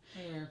had.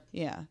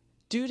 Yeah.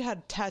 Dude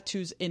had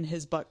tattoos in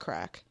his butt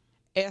crack.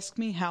 Ask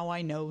me how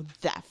I know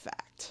that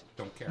fact.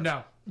 Don't care.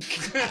 No.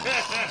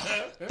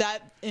 That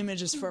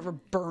image is forever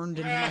burned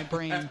into my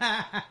brain.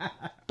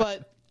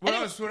 But What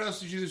anyway, else? What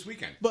else did you do this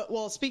weekend? But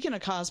well, speaking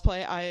of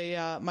cosplay,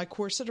 I my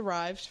corset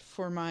arrived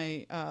for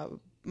my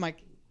my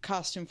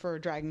costume for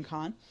Dragon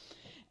Con,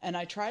 and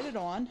I tried it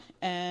on,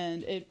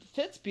 and it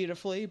fits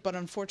beautifully. But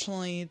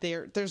unfortunately,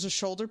 there's a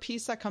shoulder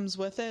piece that comes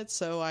with it,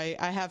 so I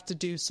have to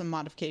do some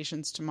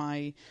modifications to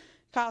my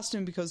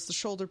costume because the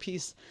shoulder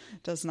piece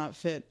does not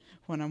fit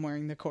when I'm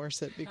wearing the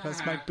corset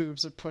because my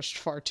boobs are pushed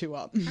far too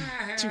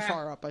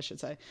far up, I should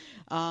say.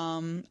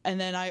 And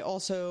then I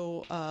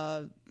also,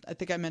 I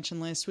think I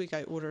mentioned last week,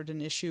 I ordered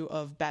an issue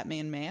of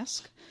Batman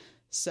Mask.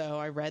 So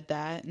I read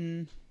that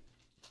and...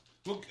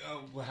 Look,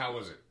 how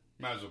was it?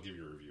 Might as well give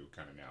you a review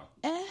kind of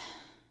now.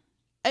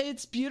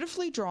 It's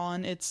beautifully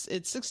drawn. It's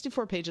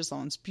 64 pages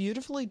long. It's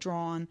beautifully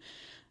drawn.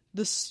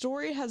 The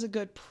story has a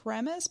good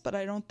premise, but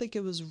I don't think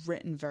it was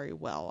written very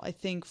well. I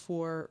think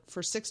for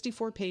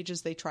 64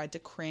 pages, they tried to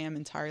cram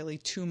entirely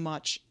too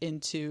much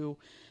into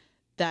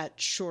that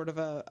short of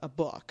a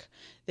book.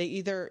 They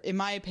either, in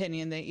my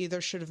opinion, they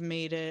either should have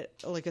made it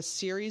like a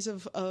series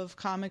of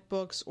comic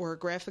books or a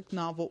graphic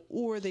novel,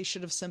 or they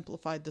should have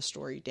simplified the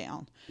story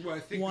down. Well, I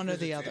think one or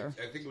the other.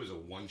 I think it was a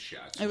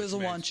one-shot. It was a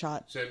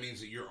one-shot. So that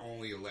means that you're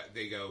only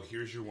they go,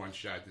 here's your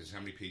one-shot, this is how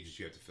many pages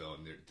you have to fill,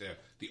 and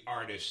the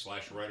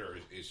artist/writer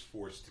is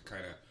forced to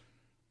kind of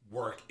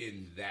work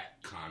in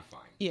that confine.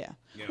 Yeah,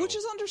 You know, which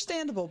is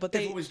understandable, but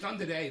if it was done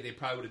today, they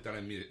probably would have done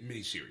a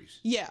mini-series.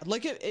 Yeah,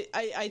 like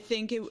I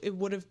think it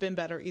would have been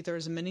better either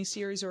as a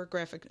miniseries or a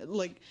graphic.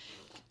 Like,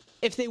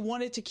 if they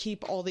wanted to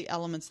keep all the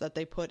elements that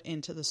they put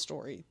into the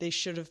story, they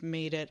should have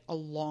made it a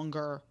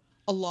longer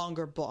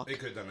book. They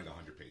could have done like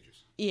 100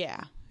 pages.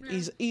 Yeah.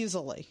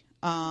 Easily.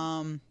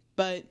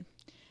 But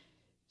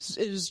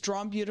it was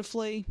drawn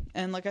beautifully,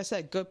 and like I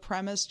said, good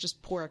premise,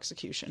 just poor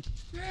execution.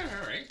 Yeah,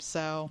 all right.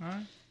 So,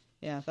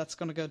 yeah, that's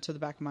going to go to the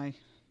back of my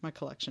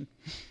collection.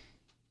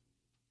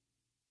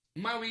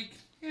 My week,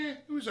 it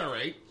was all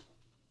right.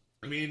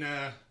 I mean,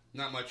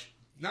 not much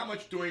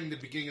during the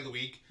beginning of the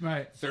week.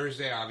 Right.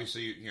 Thursday,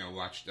 obviously,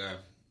 watched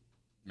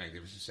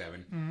Magnificent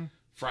Seven. Mm-hmm.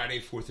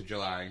 Friday, 4th of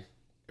July.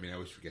 I mean, I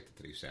always forget that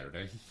today's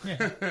Saturday.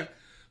 Yeah.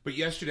 But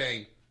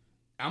yesterday,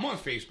 I'm on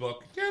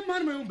Facebook. Yeah, I'm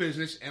minding my own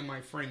business. And my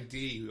friend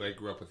Dee, who I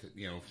grew up with,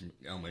 from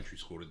elementary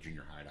school to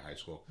junior high to high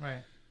school.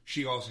 Right.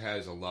 She also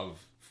has a love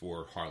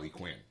for Harley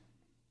Quinn.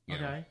 You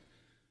know? Okay.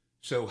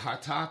 So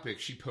Hot Topic,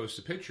 she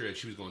posted a picture that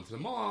she was going to the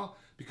mall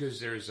because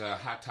there's a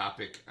Hot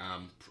Topic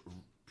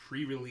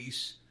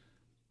pre-release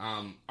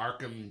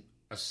Arkham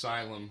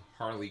Asylum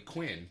Harley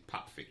Quinn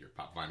pop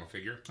vinyl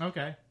figure.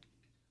 Okay.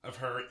 Of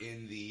her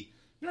in the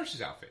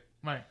nurse's outfit.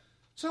 Right.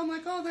 So I'm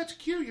like, oh, that's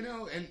cute,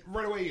 and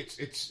right away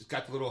it's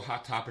got the little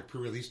Hot Topic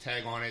pre-release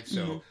tag on it.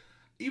 So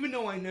even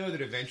though I know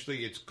that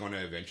eventually it's going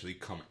to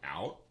come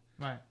out,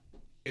 right,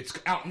 it's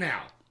out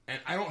now. And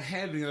I don't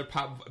have any other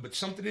pop, but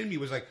something in me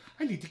was like,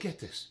 I need to get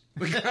this.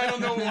 Like, I don't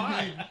know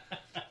why.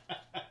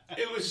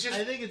 It was just...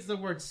 I think it's the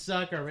word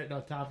sucker written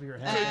on top of your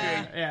head.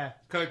 Could be. Yeah.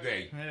 Could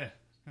be.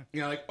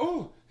 Yeah. Like,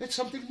 oh, that's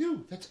something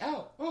new. That's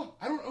out. Oh,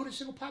 I don't own a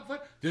single pop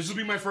vinyl. This will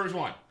be my first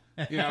one.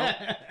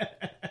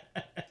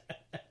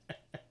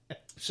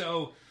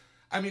 So,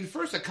 I mean,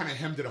 first I kind of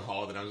hemmed it a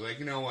halt, and I was like,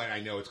 you know what, I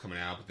know it's coming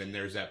out, but then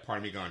there's that part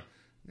of me going,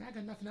 I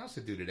got nothing else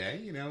to do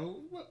today,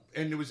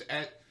 And it was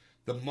at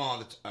the mall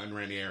that's in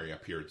Randy area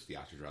up here. It's the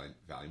Oxford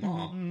Valley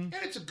Mall, and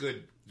it's a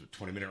good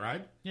 20-minute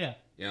ride. Yeah.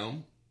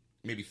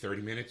 Maybe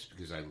 30 minutes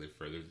because I live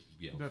further,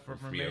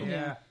 from you.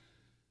 Yeah.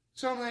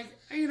 So I'm like,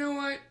 hey, you know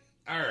what?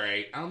 All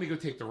right, let me go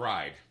take the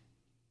ride.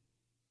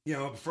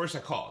 But first I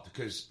called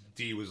because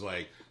Dee was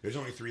like, "There's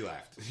only 3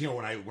 left."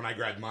 When I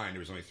grabbed mine,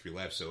 there was only 3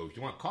 left. So if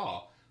you want to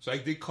call, so I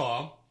did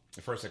call.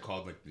 At first I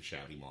called like the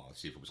Shouty Mall to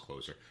see if it was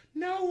closer.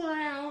 No, we're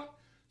out.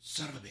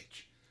 Son of a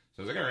bitch.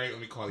 So I was like, all right, let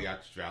me call the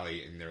Oxford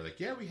Valley, and they're like,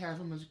 yeah, we have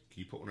them. I was like, can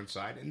you put one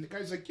inside? And the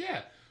guy's like,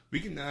 yeah, we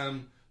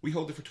can. We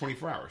hold it for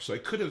 24 hours. So I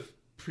could have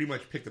pretty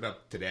much picked it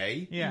up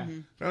today. Yeah.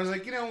 But I was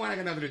like, you know what? I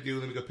got nothing to do.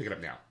 Let me go pick it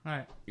up now. All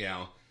right.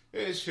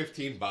 It was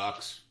 $15.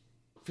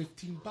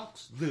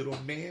 $15, little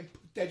man.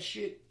 Put that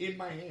shit in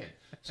my hand.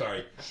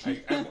 Sorry,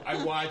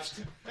 I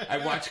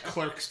watched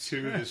Clerks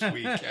 2 this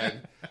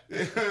weekend.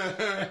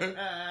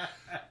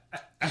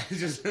 I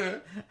just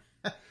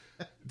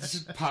this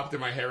just popped in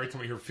my head every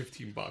time I hear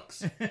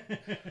 $15.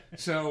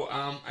 So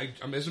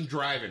as I'm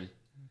driving,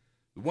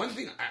 one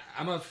thing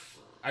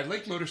I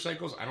like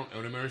motorcycles. I don't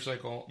own a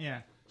motorcycle.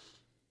 Yeah.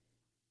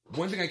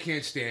 One thing I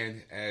can't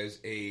stand as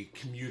a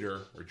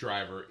commuter or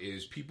driver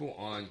is people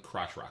on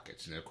crotch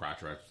rockets.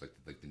 Crotch rockets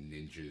like the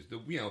Ninjas.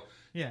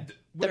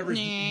 Whatever's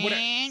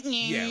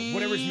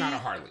not a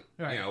Harley.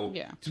 Right.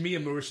 To me, a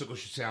motorcycle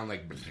should sound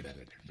like.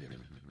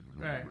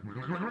 Right.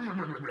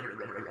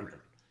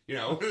 You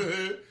know,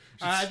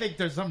 I think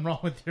there's something wrong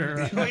with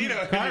your well, you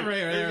know,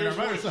 carburetor there.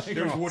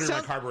 there's water in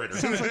my carburetor.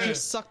 Sounds like you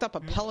sucked up a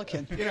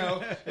pelican. You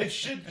know, it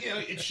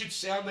should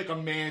sound like a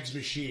man's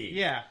machine.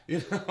 Yeah.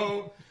 You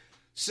know?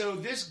 So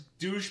this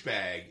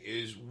douchebag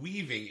is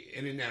weaving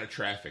in and out of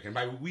traffic. And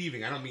by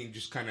weaving, I don't mean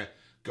just kind of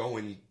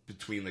going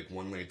between like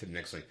one lane to the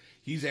next lane.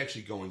 He's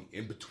actually going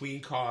in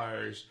between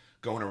cars,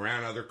 going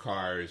around other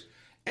cars.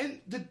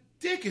 And the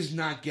dick is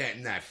not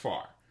getting that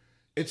far.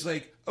 It's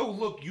like, oh,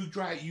 look,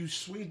 you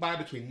swing by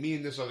between me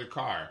and this other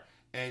car,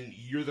 and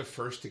you're the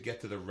first to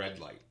get to the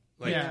red light.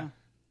 Like,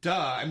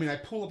 duh. I mean, I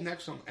pull up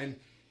next to him, and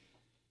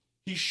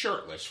he's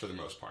shirtless for the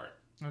most part.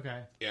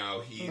 Okay. You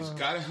know, he's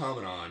got a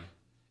helmet on,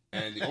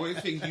 and the only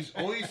thing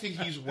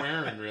he's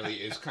wearing really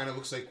is kind of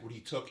looks like what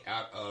he took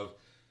out of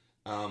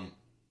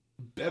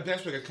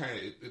best like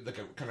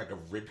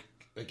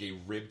a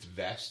ribbed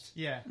vest.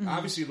 Yeah.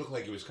 Obviously, it looked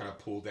like it was kind of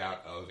pulled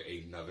out of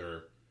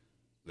another,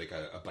 like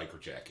a biker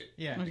jacket.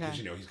 Yeah. Okay. Because,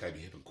 you know, he's got to be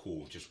hip and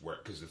cool. Just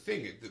work. Because the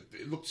thing,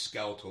 it looked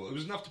skeletal. It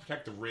was enough to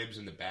protect the ribs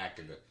and the back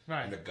and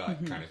the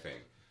gut kind of thing.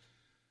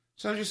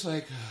 So I'm just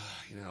like,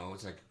 you know,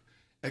 it's like,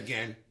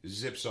 again,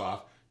 zips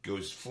off,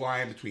 goes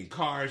flying between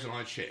cars and all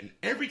that shit. And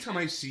every time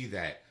I see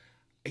that,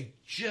 I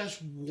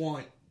just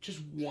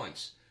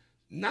once,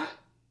 not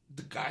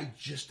the guy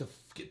just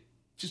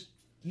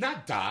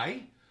not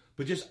die,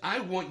 but just, I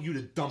want you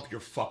to dump your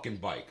fucking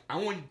bike. I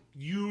want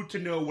you to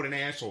know what an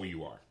asshole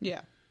you are. Yeah.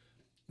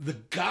 The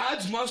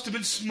gods must have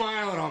been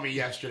smiling on me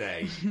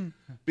yesterday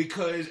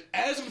because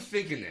as I'm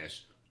thinking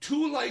this,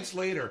 2 lights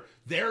later,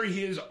 there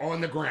he is on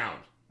the ground.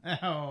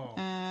 Oh.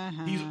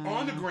 He's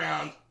on the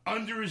ground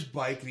under his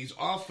bike and he's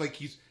off like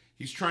he's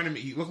trying to.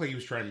 He looked like he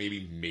was trying to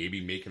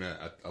maybe making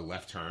a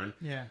left turn.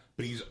 Yeah.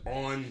 But he's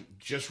on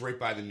just right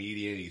by the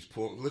median. He's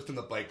lifting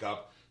the bike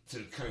up to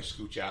kind of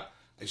scooch out.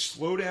 I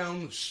slow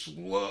down, just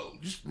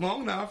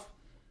long enough.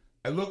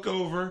 I look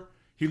over.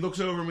 He looks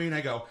over me and I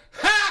go,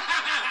 ha!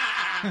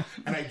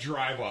 And I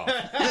drive off.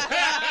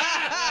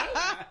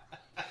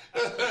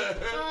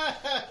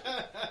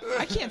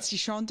 I can't see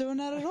Sean doing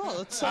that at all.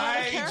 It's out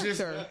of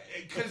character.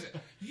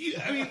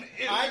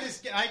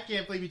 I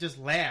can't believe he just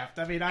laughed.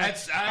 I mean, I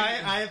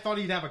thought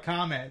he'd have a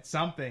comment,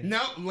 something.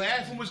 No,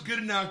 laughing was good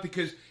enough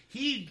because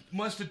he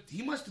must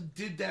have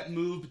did that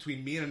move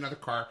between me and another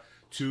car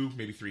 2,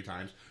 maybe 3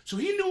 times. So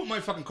he knew what my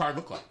fucking car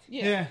looked like.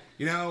 Yeah.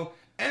 You know,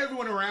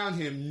 everyone around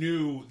him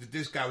knew that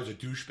this guy was a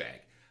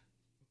douchebag.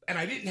 And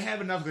I didn't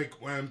have enough,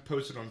 like, when I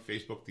posted on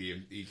Facebook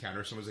the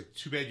encounter, someone was like,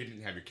 too bad you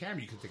didn't have your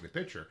camera, you could take the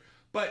picture.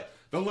 But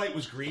the light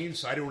was green,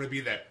 so I didn't want to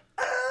be that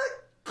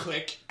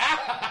click,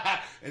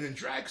 and then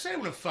drag, because I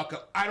didn't want to fuck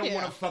up. I don't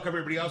want to fuck up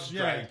everybody else's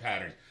dragging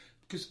pattern.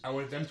 Because I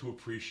wanted them to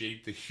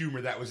appreciate the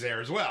humor that was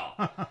there as well.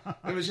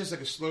 It was just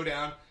like a slow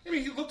down. I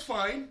mean, he looked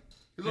fine.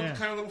 He looked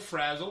kind of a little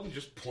frazzled, and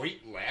just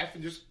point, laugh,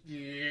 and just,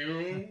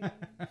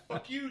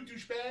 fuck you,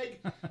 douchebag.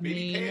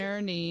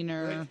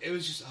 Neener. Like, it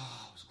was just, it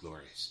was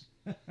glorious.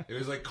 It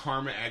was like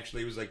karma,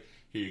 actually. It was like,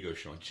 here you go,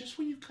 Sean. Just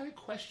when you kind of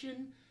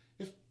question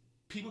if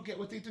people get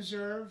what they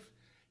deserve,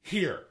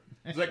 here.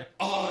 It's like,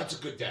 oh, it's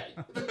a good day.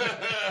 And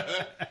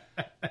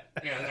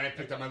then I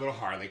picked up my little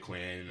Harley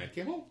Quinn, and I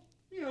came home,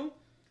 you know.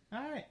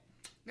 All right.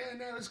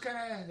 And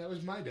that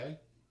was my day.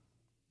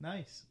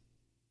 Nice.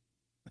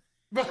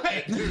 But,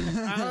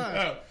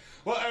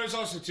 well, I was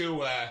also,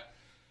 too, I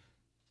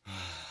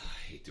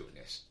hate doing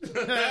this.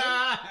 All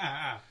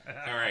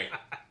right.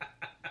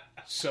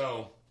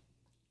 So,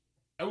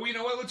 you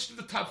know what? Let's do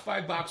the top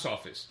 5 box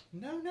office.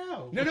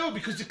 No,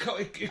 because it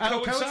coincides.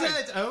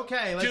 Coincides?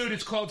 Okay. Dude,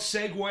 it's called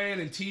segueing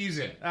and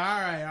teasing. All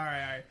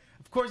right.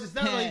 Of course, it's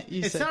not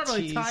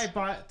really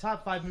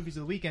top 5 movies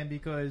of the weekend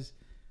because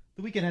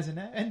the weekend hasn't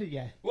ended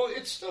yet. Well,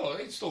 it's still.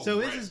 So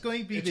this is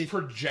going to be the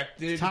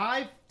projected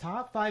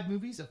top 5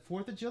 movies of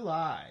 4th of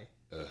July.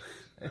 Ugh,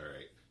 all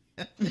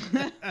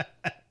right.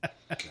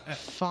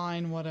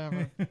 Fine,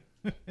 whatever.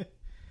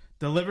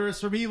 Deliver Us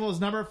from Evil is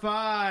number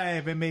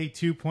 5. It made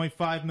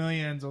 $2.5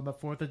 million on the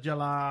 4th of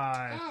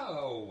July.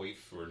 Oh, wait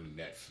for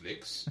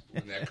Netflix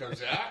when that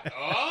comes out.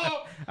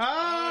 Oh,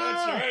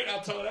 that's right. I'll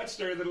tell that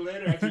story a little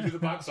later after we do the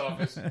box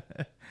office.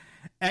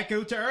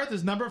 Echo to Earth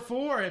is number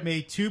 4. It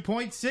made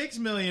 $2.6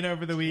 million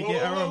over the weekend.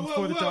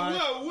 Whoa.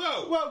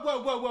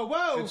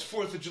 It's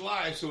 4th of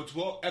July, so it's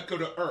Echo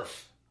to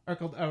Earth.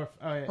 Echo to Earth.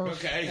 Oh, yeah.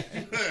 Okay.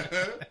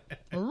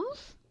 All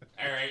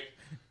right.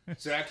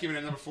 So that came in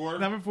at number 4?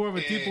 Number 4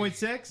 with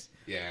 2.6?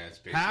 Yeah, it's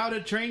basically... How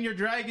to Train Your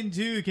Dragon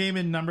 2 came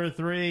in number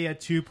 3 at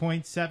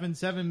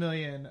 $2.77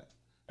 million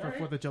for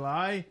 4th of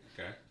July.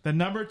 Okay. The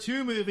number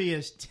 2 movie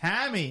is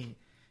Tammy.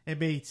 It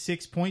made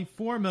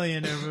 $6.4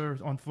 million over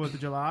on 4th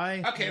of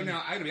July. Okay,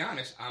 now, I gotta be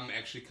honest, I'm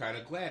actually kind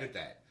of glad at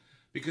that.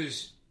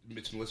 Because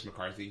it's Melissa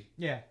McCarthy.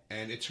 Yeah.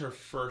 And it's her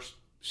first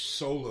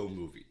solo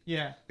movie.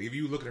 Yeah. Like, if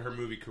you look at her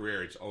movie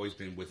career, it's always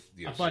been with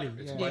a buddy.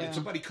 It's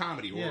a buddy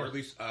comedy, or at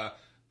least a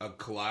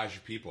collage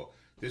of people.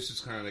 This is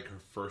kind of like her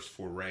first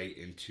foray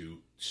into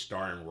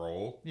starring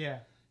role. Yeah.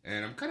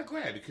 And I'm kind of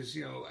glad because,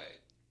 you know,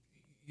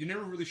 you're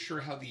never really sure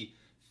how the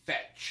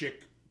fat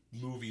chick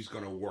movie's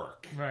going to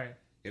work. Right.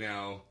 You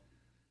know,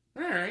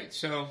 All right,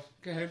 so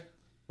go ahead.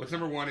 What's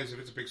number one is if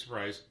it's a big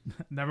surprise?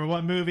 Number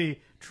one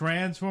movie,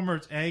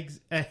 Transformers Eggs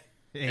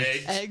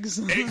Eggs.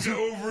 Eggs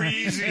over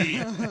easy.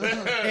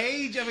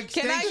 Age of Extinction.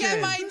 Can I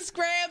get mine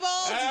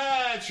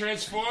scrambled?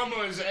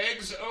 Transformers,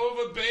 eggs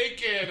over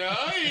bacon.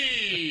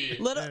 Aye.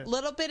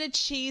 Little bit of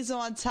cheese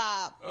on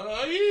top.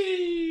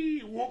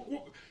 Aye.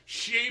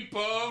 Shape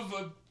of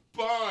a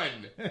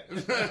bun.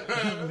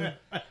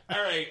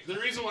 All right, the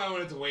reason why I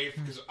wanted to wait,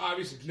 because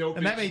obviously no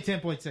And that made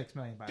 $10.6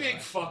 million, by the way.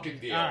 big fucking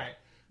deal. All right.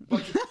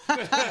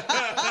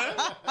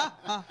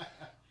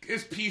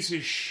 This piece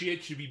of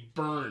shit should be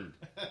burned.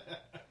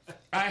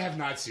 I have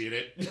not seen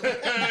it.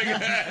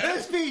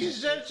 This piece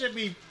of shit should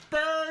be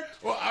burned,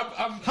 Well,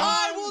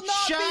 I will not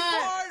shot. be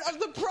part of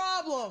the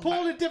problem.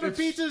 pulled in different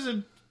pieces,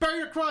 and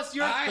burned across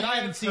the earth, but I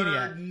haven't seen it yet.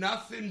 heard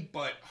nothing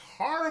but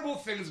horrible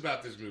things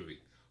about this movie.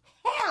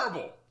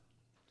 Horrible.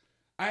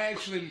 I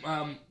actually,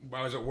 I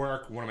was at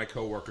work. One of my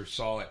coworkers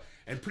saw it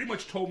and pretty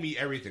much told me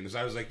everything. Because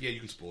I was like, "Yeah, you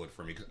can spoil it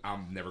for me because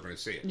I'm never going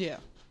to see it." Yeah.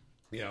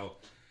 You know,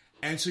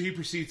 and so he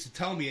proceeds to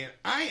tell me, and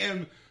I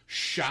am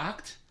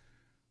shocked,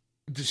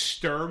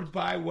 disturbed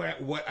by what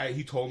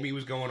he told me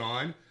was going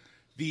on.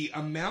 The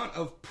amount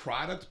of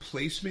product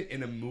placement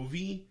in a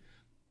movie,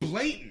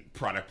 blatant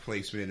product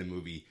placement in a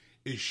movie,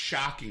 is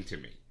shocking to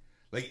me.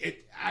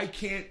 Like, I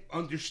can't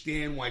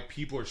understand why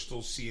people are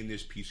still seeing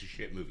this piece of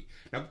shit movie.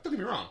 Now, don't get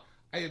me wrong.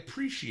 I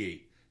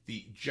appreciate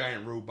the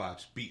giant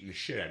robots beating the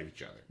shit out of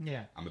each other.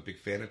 Yeah. I'm a big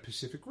fan of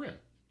Pacific Rim.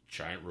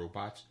 Giant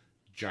robots,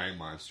 giant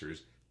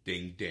monsters,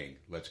 ding, ding,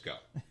 let's go.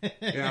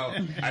 You know,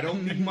 I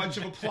don't need much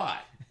of a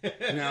plot.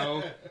 You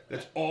know,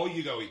 that's all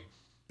you go.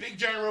 Big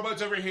giant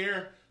robots over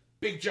here,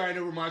 big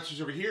giant monsters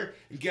over here,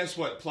 and guess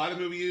what? The plot of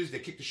the movie is they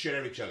kick the shit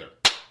out of each other.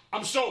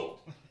 I'm sold.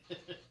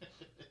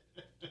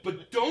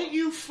 But don't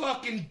you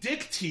fucking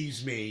dick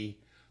tease me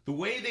the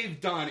way they've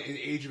done in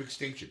Age of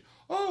Extinction.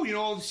 Oh, you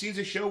know, all the scenes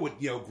they show with,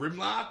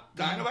 Grimlock,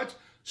 Dinobots.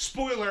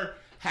 Spoiler,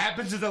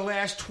 happens in the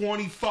last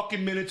 20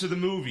 fucking minutes of the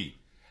movie.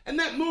 And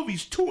that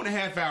movie's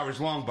 2.5 hours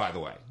long, by the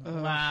way.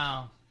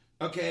 Wow.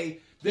 Okay?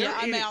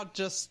 I'm out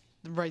just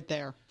right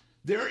there.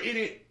 They're in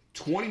it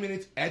 20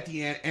 minutes at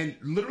the end and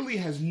literally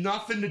has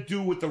nothing to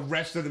do with the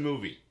rest of the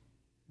movie.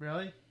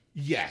 Really?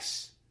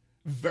 Yes.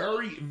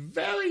 Very,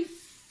 very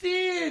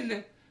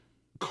thin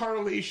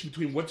correlation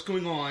between what's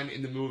going on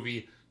in the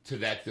movie to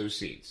those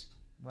scenes.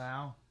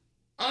 Wow.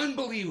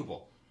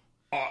 Unbelievable.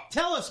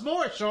 Tell us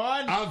more,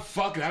 Sean. I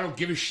don't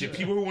give a shit.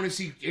 People who want to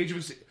see Age of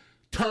Extinction,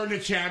 turn the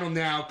channel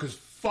now, because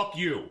fuck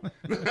you.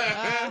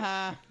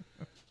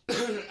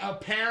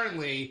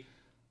 Apparently,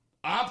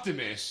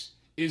 Optimus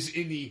is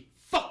in the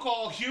fuck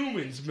all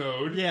humans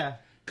mode. Yeah.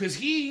 Because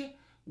he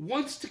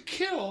wants to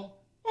kill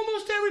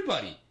almost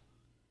everybody.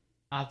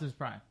 Optimus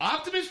Prime.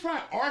 Optimus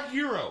Prime, our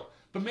hero.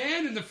 The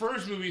man in the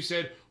first movie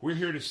said, "We're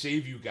here to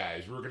save you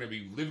guys. We're going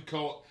to live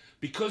cult."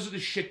 Because of the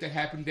shit that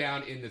happened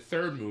down in the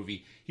third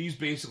movie, he's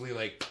basically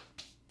like,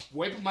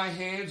 wiping my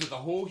hands with the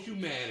whole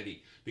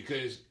humanity.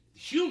 Because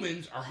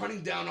humans are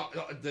hunting down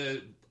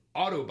the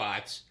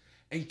Autobots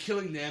and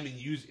killing them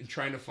and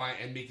trying to find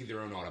and making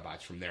their own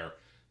Autobots from their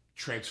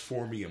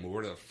Transformium, or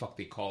whatever the fuck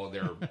they call it.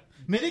 Their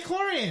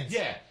Midichlorians.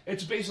 Yeah,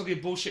 it's basically a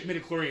bullshit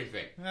midichlorian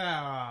thing.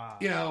 Ah.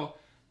 You know?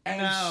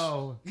 And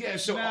No. Yeah,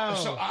 so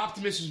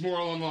Optimus is more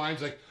along the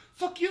lines like,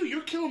 fuck you,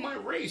 you're killing my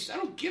race. I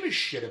don't give a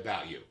shit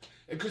about you.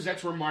 Because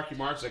that's where Marky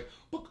Mark's like,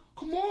 but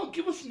come on,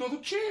 give us another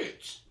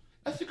chance.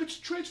 I think it's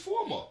a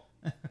Transformer.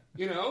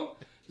 You know?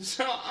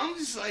 So I'm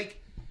just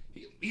like,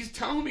 he's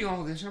telling me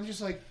all this. I'm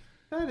just like,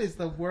 that is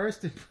the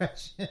worst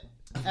impression.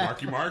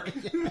 Marky Mark?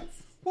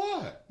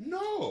 What?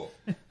 No.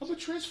 I'm a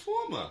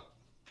Transformer.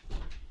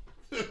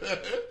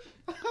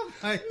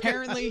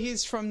 Apparently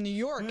he's from New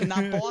York and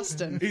not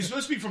Boston. He's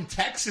supposed to be from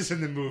Texas in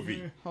the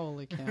movie.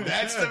 Holy cow.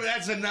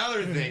 That's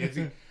another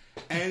thing.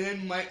 And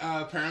then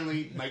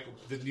apparently Michael,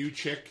 the new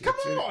chick. Come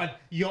on,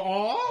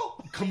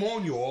 y'all. Come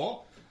on,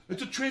 y'all.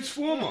 It's a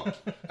Transformer.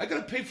 I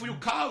gotta pay for your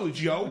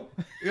college, yo.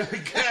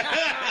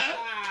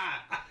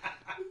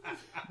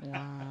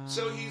 Wow.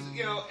 So he's,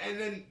 and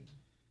then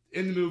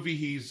in the movie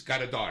he's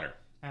got a daughter.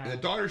 And the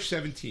daughter's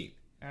 17.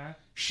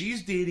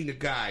 She's dating a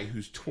guy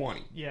who's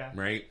 20. Yeah.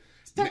 Right?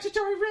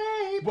 Statutory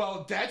rape.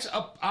 Well, that's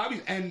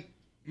obvious. And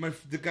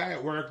the guy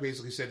at work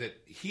basically said that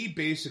he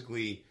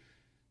basically,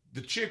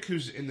 the chick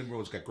who's in the role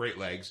has got great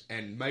legs,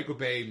 and Michael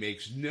Bay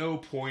makes no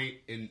point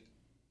in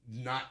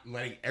not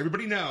letting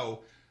everybody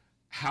know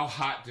how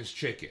hot this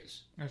chick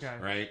is. Okay.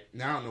 Right?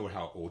 Now, I don't know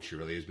how old she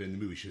really is, but in the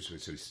movie she's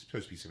supposed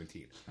to be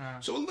 17.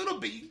 So a little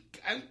bit,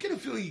 I'm kind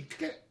of feeling,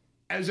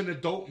 as an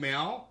adult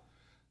male,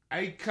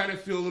 I kind of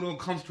feel a little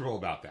uncomfortable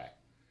about that.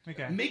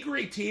 Okay. Make her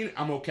 18,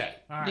 I'm okay.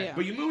 All right. Yeah.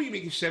 But you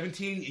make her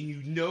 17,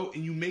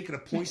 and you make it a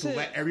point to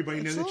let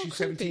everybody know that she's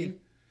 17.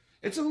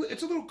 It's a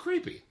little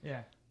creepy.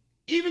 Yeah.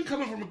 Even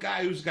coming from a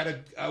guy who's got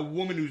a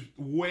woman who's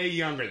way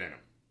younger than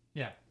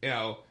him.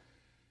 Yeah.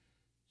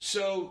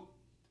 So,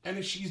 and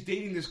then she's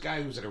dating this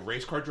guy who's like a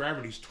race car driver,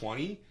 and he's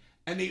 20,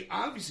 and they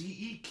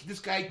obviously, this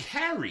guy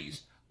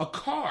carries a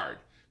card,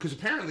 because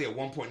apparently at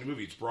one point in the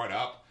movie it's brought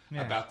up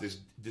about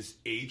this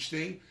age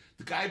thing.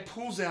 The guy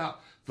pulls out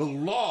the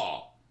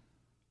law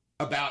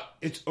about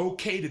it's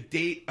okay to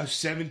date a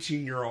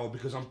 17-year-old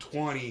because I'm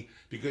 20,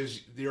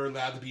 because they're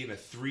allowed to be in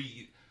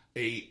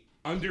a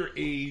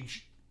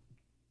underage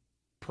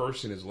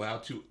person is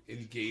allowed to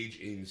engage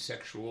in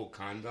sexual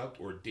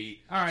conduct or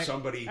date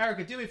somebody.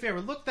 Erica, do me a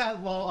favor. Look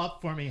that law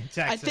up for me in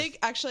Texas.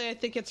 I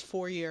think it's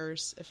 4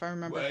 years, if I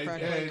remember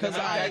correctly. Because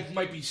that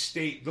might be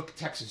state. Look,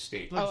 Texas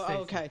state.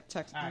 Okay,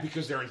 Texas.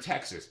 Because they're in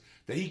Texas.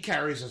 That he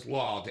carries this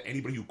law to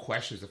anybody who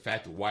questions the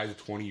fact that why is a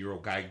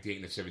 20-year-old guy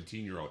dating a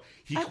 17-year-old?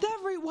 At that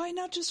rate, why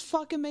not just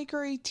fucking make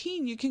her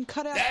 18? You can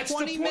cut out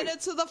 20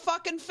 minutes of the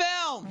fucking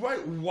film.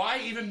 Right? Why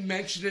even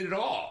mention it at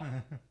all?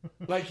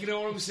 Like, you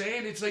know what I'm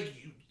saying? It's like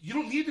you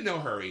don't need to know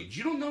her age.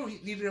 You don't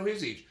need to know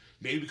his age.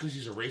 Maybe because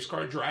he's a race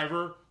car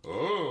driver.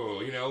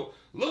 Oh, you know,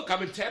 look,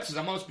 I'm in Texas.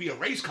 I must be a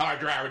race car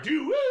driver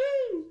too.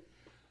 Woo!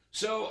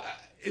 So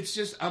it's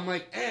just, I'm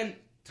like, and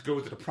to go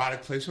with the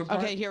product placement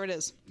part. Okay, here it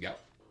is. Yep.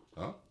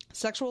 Huh?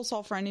 Sexual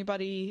assault for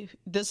anybody.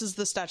 This is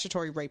the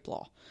statutory rape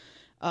law.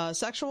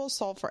 Sexual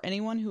assault for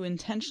anyone who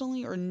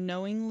intentionally or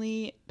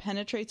knowingly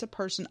penetrates a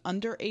person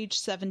under age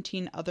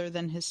 17 other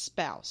than his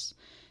spouse.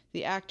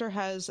 The actor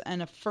has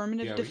an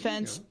affirmative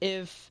defense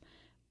if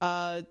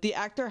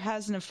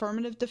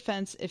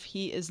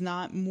he is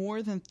not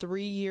more than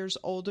 3 years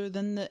older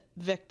than the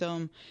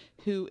victim,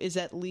 who is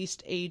at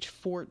least age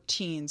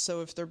 14. So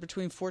if they're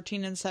between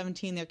 14 and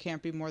 17, there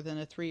can't be more than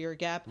a 3-year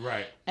gap.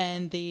 Right.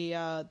 And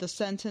the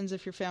sentence,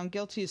 if you're found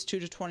guilty, is 2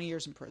 to 20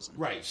 years in prison.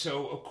 Right.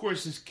 So of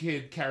course this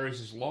kid carries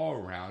his law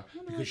around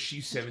because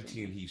she's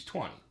 17 and he's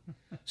 20.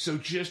 So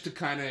just to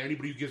kind of,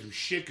 anybody who gives him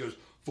shit goes,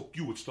 fuck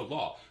you, it's the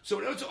law.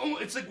 So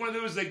it's like one of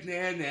those like, nah,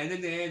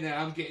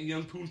 I'm getting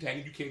young poontang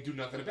and you can't do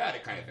nothing about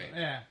it kind of thing.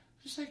 Yeah.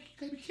 Just like, you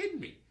gotta be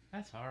kidding me.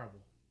 That's horrible.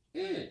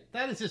 Yeah.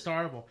 That is just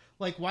horrible.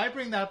 Like, why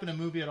bring that up in a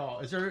movie at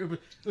all?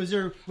 Was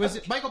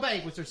it Michael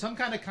Bay? Was there some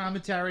kind of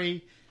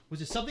commentary?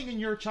 Was it something in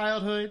your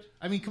childhood?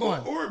 I mean, come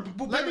on.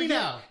 Let me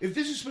know. If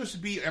this is supposed to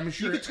be, I'm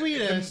sure you can tweet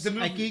us the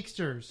movie, at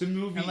Geeksters the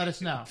movie, and let us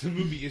know. The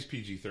movie is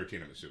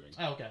PG-13, I'm assuming.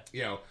 Oh, okay.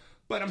 You know,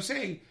 but I'm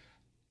saying,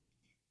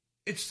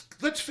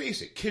 let's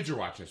face it, kids are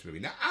watching this movie.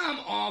 Now, I'm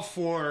all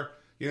for,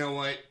 you know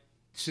what,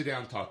 sit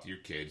down and talk to your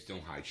kids.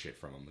 Don't hide shit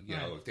from them. You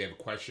know, if they have a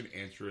question,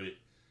 answer it.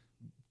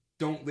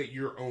 Don't let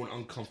your own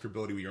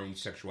uncomfortability with your own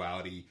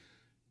sexuality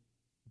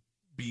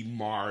be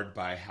marred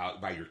by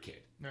your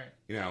kid. Right.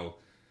 You know,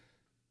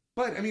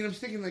 but I mean, I'm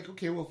thinking like,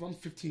 okay, well, if I'm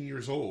 15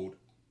 years old,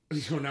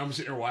 you know, now I'm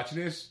sitting there watching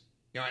this,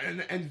 you know,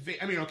 and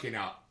I mean, okay,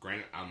 now,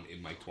 granted, I'm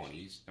in my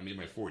 20s, I'm in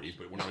my 40s,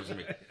 but when I was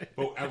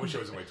I wish I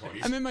was in my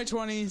 20s. I'm in my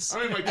 20s.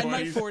 I'm in my 20s. And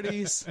my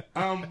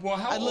 40s. Well,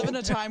 I live in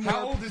a time where...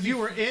 How old is you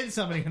were in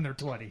somebody in their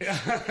 20s?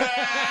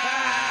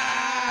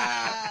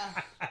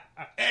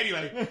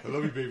 Anyway, I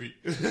love you, baby.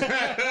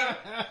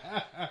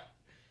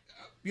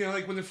 You know,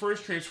 like when the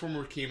first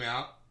Transformer came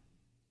out,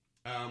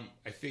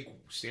 I think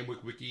Sam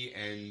Witwicky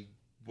and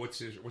what's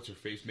her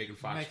face, Megan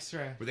Fox,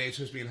 were they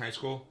supposed to be in high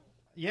school?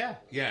 Yeah.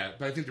 Yeah,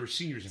 but I think they were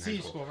seniors in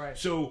high school. Right.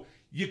 So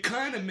you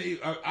kind of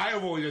made... I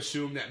have always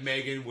assumed that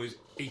Megan was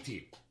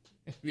 18.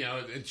 You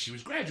know, and she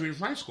was graduating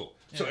from high school.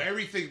 Yeah. So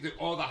everything,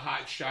 all the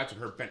hot shots of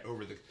her bent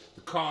over the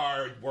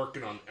car,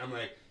 working on... I'm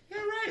like, yeah,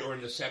 right. Or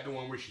in the second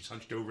one where she's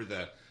hunched over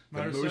the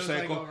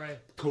motorcycle. Right.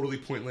 Totally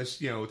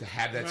pointless, you know, to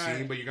have that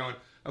scene. But you're going,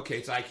 okay,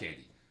 it's eye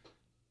candy.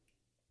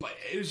 But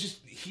it was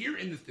just here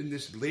in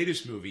this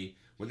latest movie,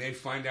 when they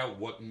find out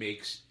what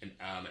makes an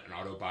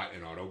Autobot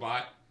an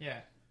Autobot. Yeah.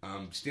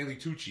 Stanley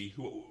Tucci,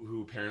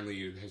 who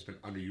apparently has been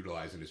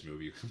underutilized in this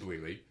movie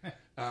completely,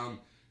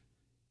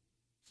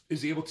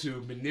 is able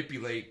to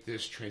manipulate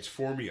this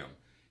Transformium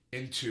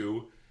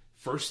into,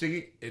 first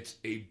thing, it's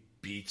a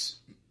Beats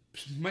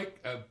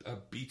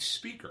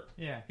speaker.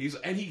 Yeah.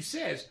 He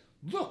says,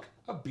 look,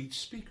 a Beats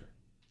speaker.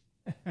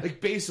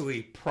 Like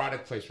basically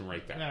product placement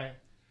right there. Right.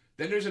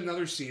 Then there's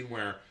another scene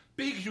where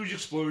big huge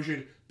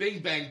explosion,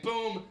 bing bang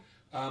boom.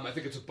 I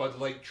think it's a Bud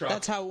Light truck.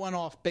 That's how it went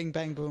off. Bing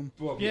bang boom.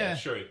 Well, yeah,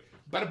 sure.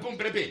 Bada boom,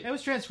 bada bing. It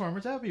was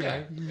Transformers. That would be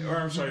right. Or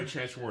I'm sorry,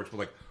 Transformers, but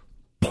like,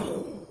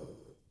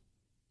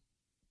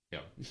 yeah,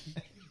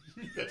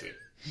 that's it.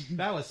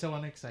 That was so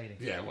unexciting.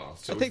 Yeah, well,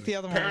 I think the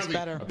other one was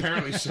better.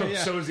 Apparently, so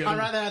is the other. I'd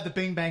rather have the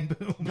bing bang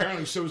boom.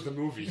 Apparently, so is the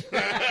movie.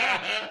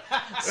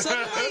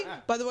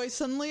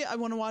 Suddenly, I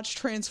want to watch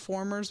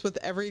Transformers with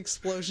every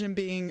explosion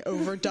being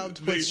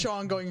overdubbed with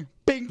Sean going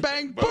bing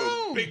bang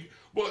boom.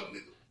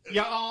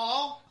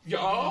 Y'all,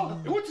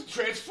 what's a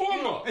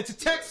Transformer? It's a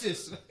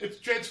Texas. It's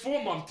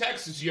Transformer. I'm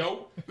Texas,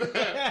 yo.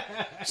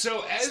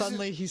 So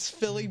suddenly he's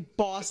Philly,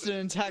 Boston,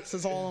 and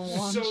Texas all in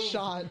one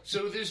shot.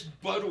 So this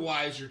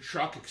Budweiser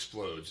truck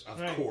explodes,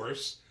 of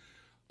course.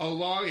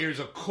 Here's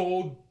a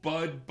cold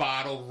Bud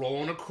bottle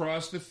rolling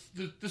across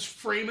this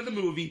frame of the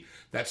movie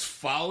that's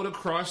followed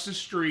across the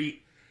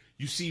street.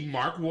 You see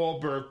Mark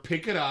Wahlberg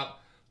pick it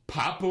up,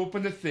 pop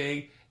open the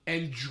thing,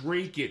 and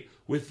drink it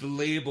with the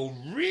label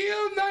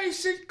real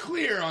nice and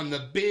clear on the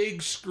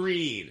big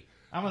screen.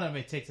 I wonder how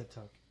many takes it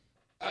took.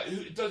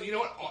 You know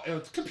what?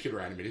 It's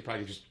computer animated.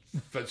 Probably just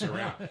fence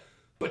around.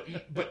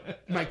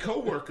 But my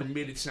coworker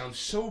made it sound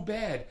so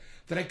bad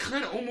that I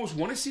kind of almost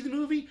want to see the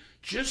movie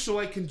just so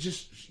I can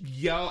just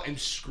yell and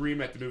scream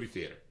at the movie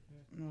theater.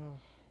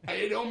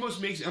 It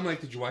almost makes... I'm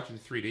like, did you watch it in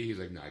 3D? He's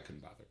like, no, I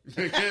couldn't bother.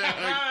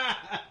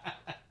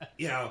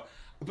 You know,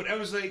 but I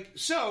was like,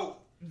 so,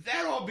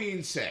 that all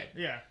being said...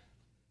 Yeah.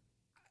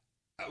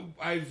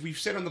 We've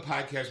said on the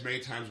podcast many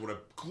times what a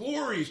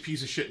glorious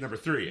piece of shit number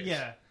 3 is.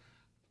 Yeah.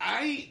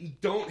 I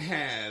don't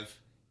have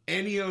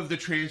any of the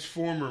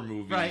Transformer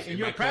movies. Right, and in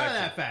you're my proud of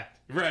collection. that fact.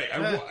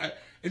 Right.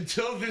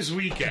 Until this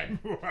weekend.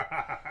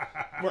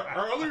 Where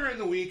earlier in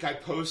the week, I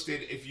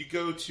posted, if you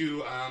go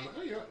to,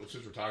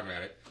 since we're talking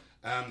about it.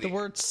 The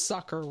word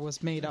sucker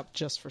was made up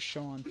just for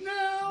Sean.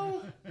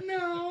 No.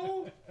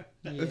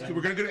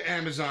 We're going to go to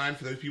Amazon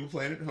for those people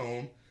playing at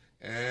home.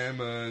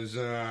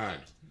 Amazon.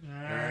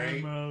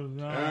 Right?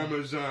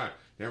 Amazon.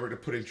 Now we're going to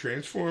put in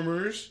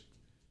Transformers.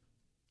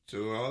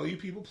 So all you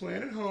people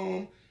playing at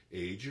home,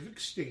 Age of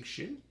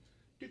Extinction.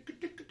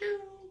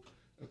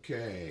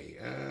 Okay.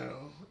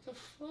 What the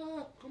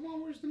fuck? Come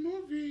on, where's the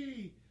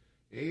movie?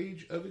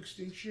 Age of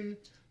Extinction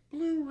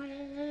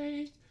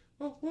Blu-ray.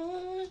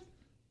 What?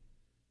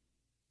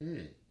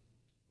 Ooh.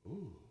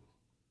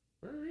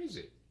 Where is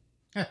it?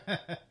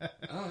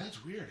 Oh,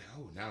 that's weird.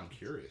 Oh, now I'm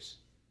curious.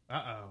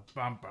 Uh-oh.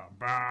 Bum, bum,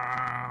 bum.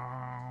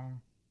 I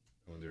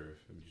wonder if...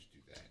 Let me just do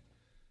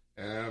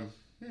that.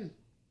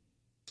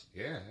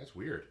 Yeah, that's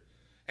weird.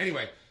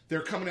 Anyway,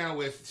 they're coming out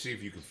with... See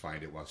if you can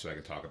find it so I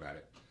can talk about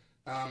it.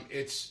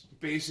 It's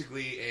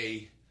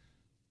basically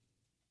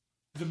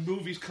the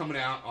movie's coming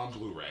out on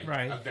Blu-ray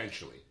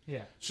eventually.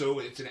 Yeah. So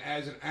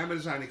as an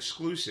Amazon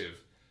exclusive,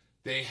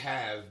 they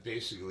have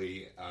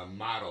basically a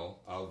model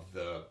of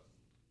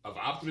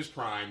Optimus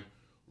Prime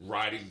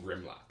riding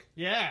Grimlock.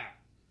 Yeah.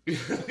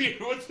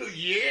 What's the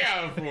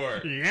yeah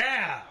for?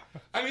 Yeah.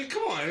 I mean,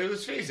 come on,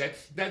 let's face it.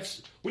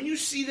 That's when you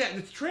see that in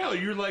the trailer,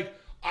 you're like,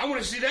 I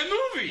want to see that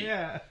movie.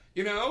 Yeah.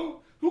 You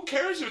know? Who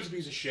cares if it's a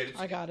piece of shit?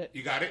 I got it.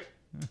 You got it?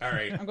 All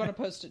right. I'm going to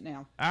post it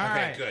now. All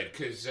right. Okay, good.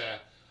 Because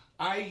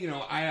I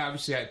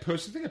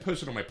think I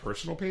posted on my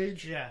personal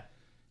page. Yeah.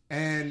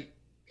 And,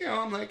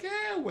 I'm like,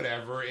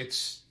 whatever. It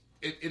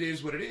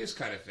is what it is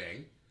kind of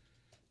thing.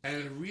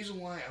 And the reason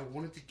why I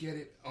wanted to get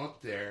it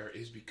up there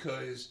is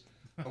because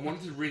I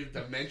wanted to read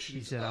the dimensions.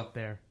 He said up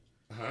there.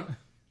 Huh?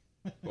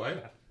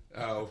 What?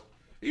 Oh.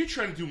 You're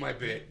trying to do my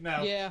bit.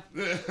 No. Yeah.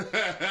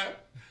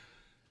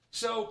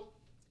 So,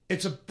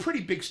 it's a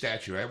pretty big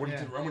statue. I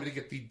wanted to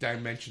get the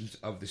dimensions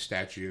of the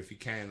statue. If you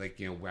can,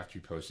 after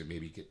you post it,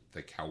 maybe get,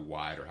 how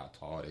wide or how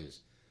tall it is.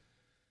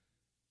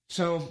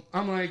 So,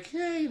 I'm like,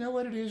 hey, you know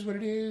what? It is what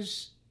it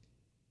is.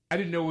 I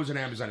didn't know it was an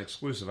Amazon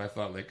exclusive. I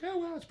thought,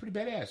 it's pretty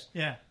badass.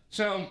 Yeah.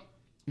 So,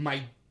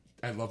 I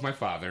love my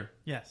father.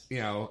 Yes.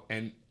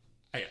 And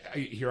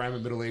here I'm a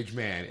middle-aged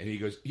man, and he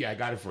goes, yeah, I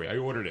got it for you. I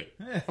ordered it.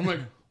 I'm like,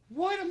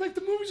 what? I'm like,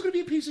 the movie's going to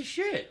be a piece of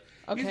shit.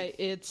 Okay,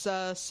 it's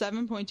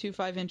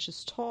 7.25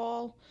 inches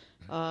tall,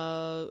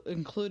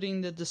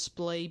 including the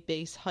display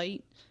base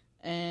height,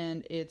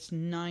 and it's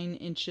 9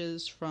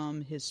 inches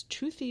from his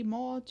toothy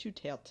maw to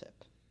tail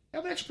tip. Yeah,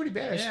 but that's pretty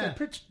bad. Yeah.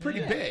 It's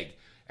pretty big.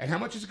 And how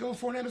much is it going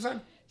for on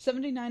Amazon?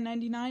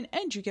 $79.99,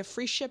 and you get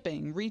free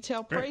shipping.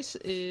 Retail price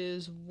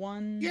is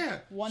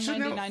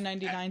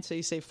 $199.99, so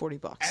you save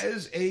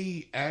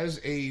 $40. As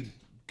a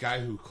guy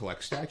who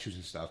collects statues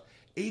and stuff,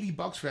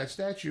 $80 for that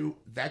statue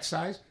that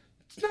size,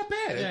 it's not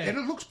bad, and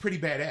it looks pretty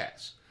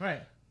badass.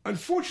 Right.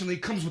 Unfortunately,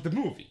 it comes with the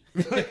movie.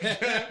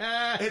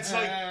 It's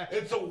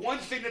the one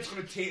thing that's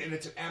going to taint, and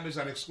it's an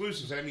Amazon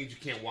exclusive. So that means you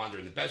can't wander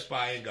in the Best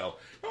Buy and go,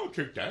 "Oh,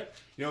 take that."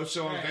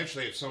 So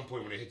eventually, at some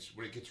point when it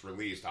gets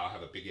released, I'll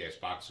have a big ass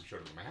box to show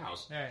to my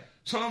house. Right.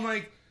 So I'm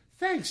like,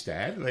 "Thanks,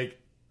 Dad."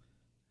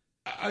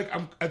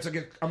 I'm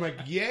like,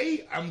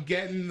 "Yay!" I'm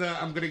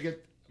gonna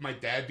get my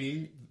dad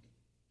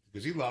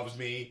because he loves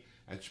me.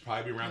 And it should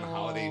probably be around the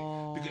holiday.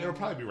 It'll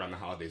probably be around the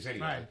holidays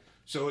anyway. Right.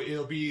 So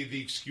it'll be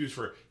the excuse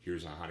for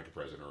here's a Hanukkah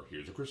present, or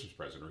here's a Christmas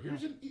present, or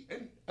here's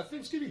a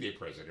Thanksgiving Day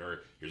present,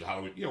 or here's a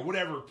Halloween.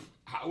 Whatever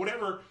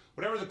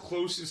the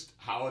closest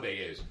holiday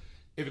is.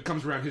 If it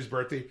comes around his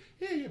birthday,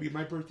 it'll be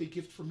my birthday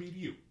gift from me to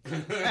you.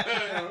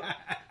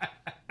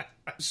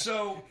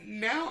 So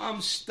now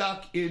I'm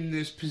stuck in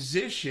this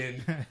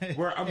position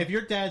where I'm. If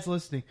your dad's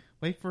listening,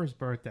 wait for his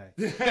birthday.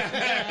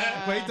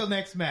 Wait till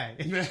next May.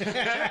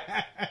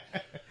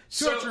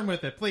 Torture him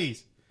with it,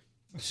 please.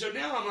 So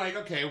now I'm like,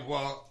 okay,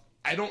 well,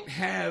 I don't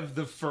have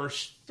the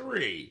first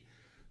 3.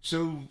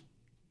 So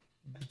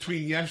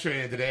between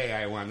yesterday and today,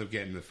 I wound up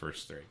getting the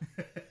first 3.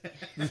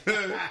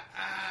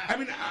 I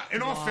mean,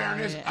 in all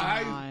fairness,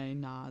 I'm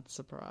not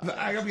surprised.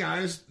 I gotta be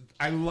honest.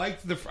 I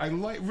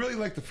really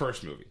liked the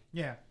first movie.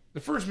 Yeah. The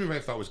first movie I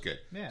thought was good.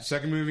 Yeah.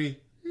 Second movie,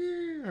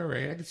 all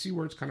right. I can see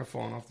where it's kind of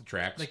falling off the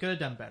tracks. They could have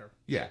done better.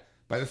 Yeah.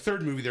 By the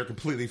third movie, they're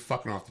completely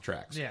fucking off the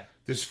tracks. Yeah.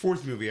 This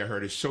fourth movie I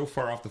heard is so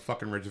far off the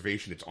fucking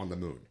reservation, it's on the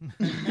moon.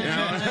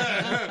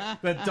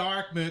 The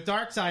dark moon,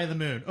 dark side of the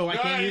moon. Oh, I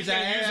can't use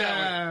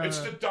that. one. It's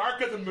the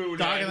dark of the moon.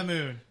 Dark of the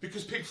moon.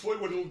 Because Pink Floyd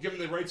wouldn't give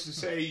them the rights to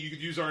say you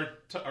could use our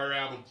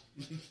album.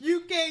 You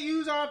can't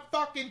use our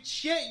fucking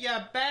shit, you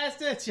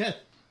bastards. You...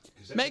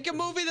 Make a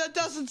movie that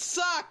doesn't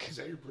suck. Is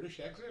that your British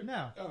accent?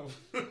 No. Oh.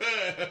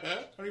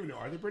 I don't even know.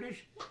 Are they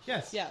British?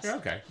 Yes. Yes. Yeah,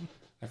 okay.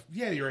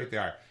 Yeah, you're right, they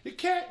are. You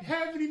can't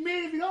have any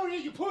meat if you don't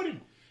eat your pudding.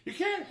 You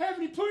can't have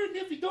any pudding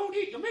if you don't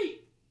eat your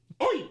meat.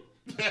 Oi!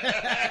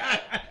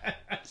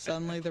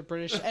 Suddenly they're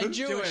British and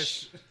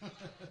Jewish.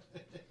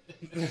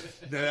 No,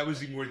 that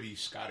was more the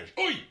Scottish.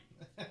 Oi!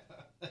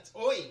 That's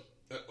oi.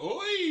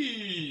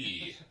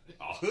 Oi!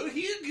 Oh,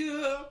 here you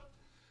go.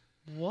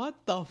 What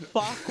the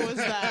fuck was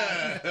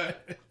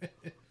that?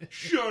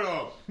 Shut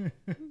up.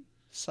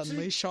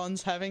 Suddenly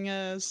Sean's having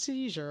a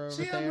seizure over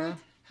See, I'm there. like,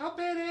 how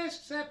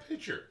badass is that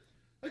picture?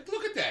 Like,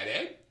 look at that,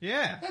 Ed.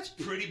 Yeah. That's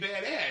pretty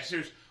badass.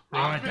 There's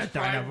Ride Optimus the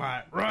Prime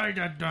Dinobot. Ride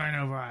the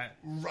Dinobot.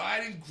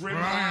 riding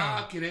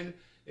Grimlock,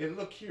 and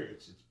look here,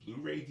 it's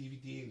Blu-ray,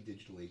 DVD, and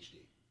digital HD.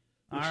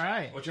 All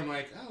right. Which I'm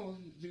like, oh,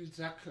 it's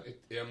not.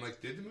 I'm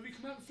like, did the movie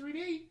come out in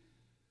 3D?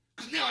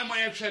 Because now I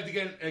might actually have to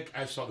get. Like,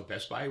 I saw the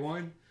Best Buy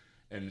one,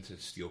 and it's a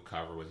steel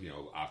cover with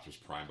Optimus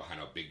Prime behind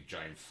a big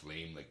giant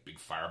flame, like big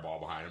fireball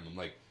behind him. I'm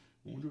like,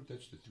 I wonder if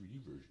that's the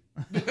 3D version.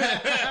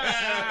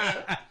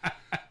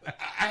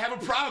 I have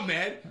a problem,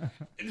 Ed.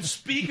 And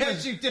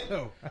Yes, you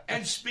do.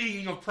 and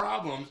speaking of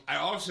problems, I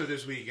also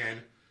this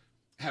weekend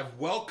have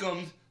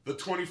welcomed the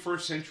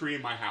 21st century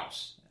in my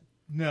house.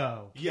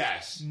 No.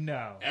 Yes.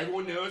 No.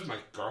 Everyone knows my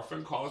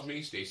girlfriend calls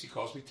me, Stacy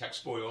calls me tech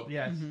spoiled.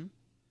 Yes.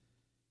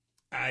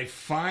 I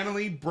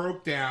finally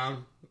broke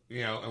down,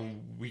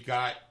 and we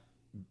got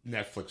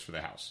Netflix for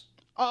the house.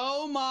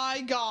 Oh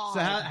my god. So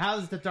how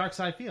does the dark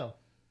side feel?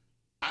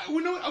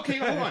 Okay,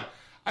 hold on.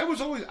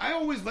 I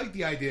always liked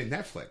the idea of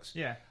Netflix.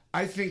 Yeah.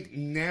 I think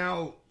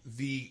now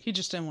He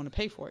just didn't want to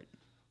pay for it.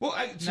 Well,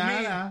 to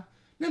Nah.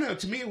 me,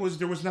 to me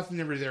there was nothing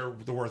ever there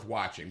worth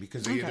watching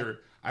because I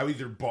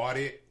either bought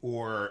it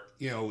or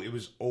it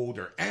was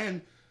older.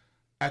 And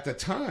at the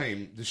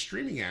time, the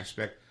streaming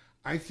aspect,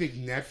 I think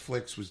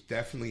Netflix was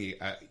definitely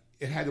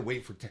it had to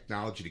wait for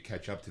technology to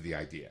catch up to the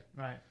idea.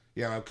 Right.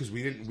 Yeah, because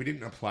we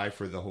didn't apply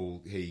for the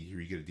whole hey, here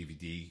you get a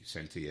DVD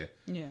sent to you.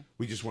 Yeah.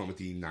 We just went with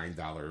the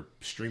 $9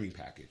 streaming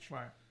package.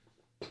 Right.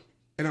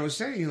 And I was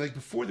saying, like,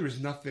 before there was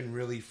nothing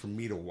really for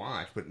me to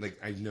watch, but, like,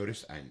 I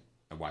noticed I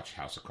watched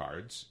House of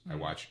Cards. I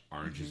watched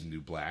Orange is the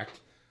New Black.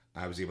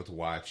 I was able to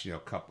watch,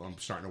 I'm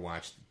starting to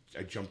watch,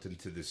 I jumped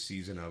into this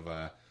season of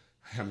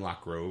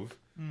Hemlock Grove,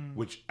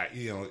 which,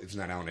 it's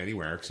not out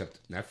anywhere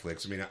except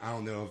Netflix. I mean, I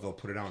don't know if they'll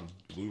put it out on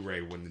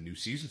Blu-ray when the new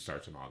season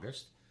starts in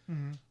August.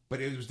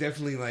 But it was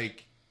definitely,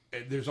 like,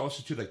 there's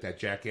also, too, like, that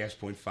Jackass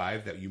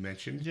 .5 that you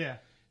mentioned. Yeah.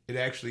 It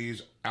actually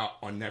is out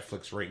on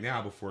Netflix right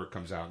now before it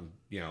comes out. And,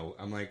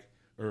 I'm like,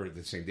 or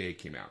the same day it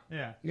came out.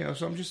 Yeah.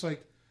 So I'm just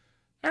like,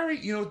 all right,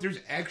 there's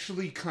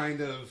actually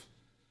kind of,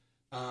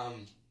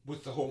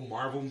 with the whole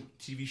Marvel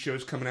TV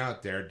shows coming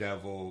out,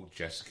 Daredevil,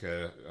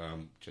 Jessica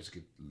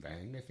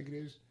Lange, I think it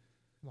is.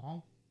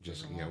 Long?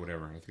 Jessica, yeah,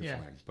 whatever. I think Yeah.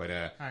 it's Lange. But,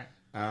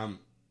 All right.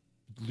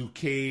 Luke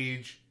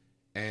Cage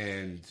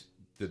and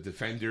the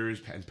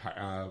Defenders and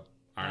Iron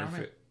Man?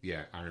 Fist.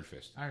 Yeah, Iron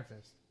Fist. Iron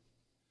Fist.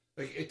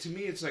 Like, to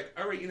me, it's like,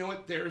 all right, you know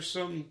what? There's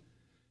some...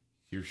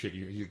 I'm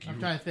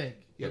trying to think.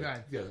 Yeah,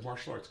 Okay. the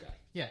martial arts guy.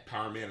 Yeah.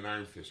 Power Man and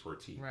Iron Fist were a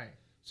team. Right.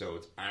 So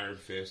it's Iron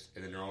Fist,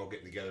 and then they're all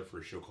getting together for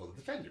a show called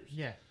The Defenders.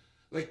 Yeah.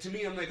 Like, to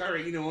me, I'm like, all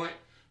right, you know what?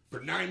 For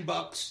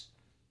 $9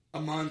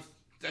 a month,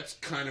 that's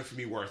kind of, for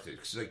me, worth it.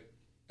 Because, like,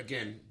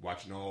 again,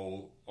 watching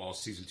all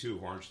season 2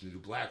 of Orange is the New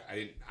Black,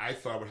 I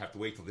thought I would have to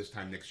wait till this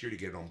time next year to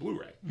get it on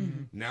Blu-ray.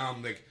 Now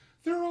I'm like,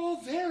 they're all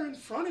there in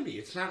front of me.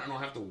 It's not, I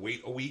don't have to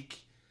wait a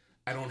week.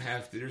 I don't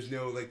have to, there's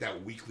no, like,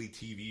 that weekly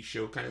TV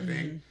show kind of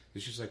thing.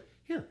 It's just like,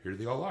 here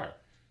they all are.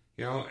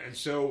 And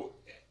so,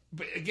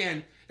 but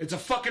again, it's a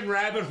fucking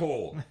rabbit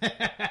hole.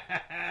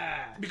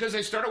 Because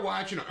I started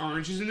watching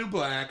Orange is the New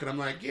Black, and I'm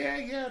like,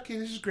 yeah, okay,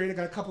 this is great. I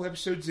got a couple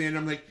episodes in.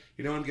 I'm like,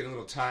 I'm getting a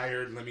little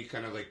tired. Let me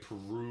kind of, like,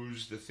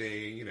 peruse the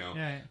thing,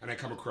 Yeah. And I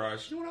come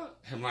across,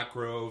 Hemlock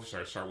Grove. So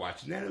I start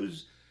watching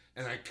those,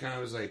 and I kind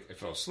of was like, I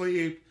fell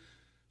asleep.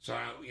 So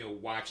I,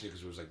 watching it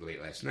because it was like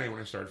late last night when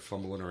I started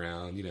fumbling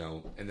around,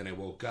 and then I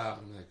woke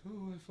up and I'm like,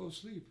 oh, I fell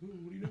asleep. Oh,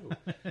 what do you know?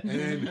 And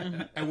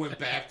then I went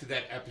back to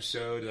that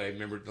episode. And I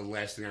remember the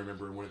last thing I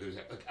remember in one of those.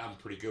 Like, I'm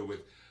pretty good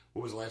with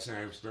what was the last thing I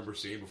remember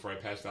seeing before I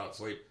passed out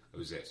asleep. It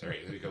was this. All right,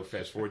 let me go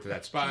fast forward to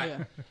that spot.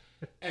 Yeah.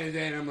 And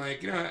then I'm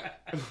like,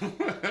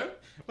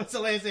 What's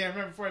the last thing I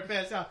remember before I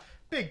passed out?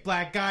 Big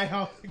black guy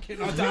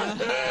getting on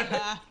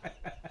top.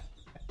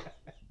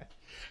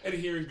 And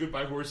hearing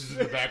Goodbye Horses in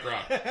the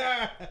background.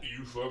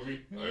 You fuck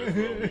me, I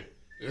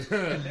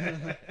fuck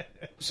me.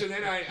 So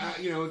then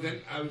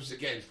I was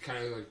again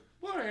kind of like,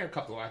 well, I had a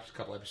couple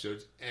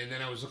episodes, and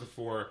then I was looking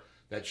for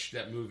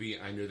that movie.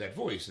 I Know That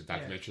Voice, the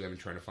documentary that I've been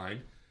trying to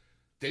find.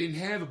 They didn't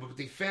have it, but what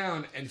they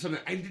found, and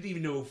something I didn't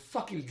even know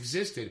fucking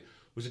existed,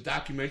 was a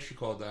documentary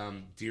called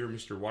Dear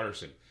Mr.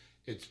 Watterson.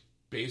 It's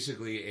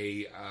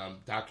basically a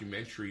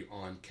documentary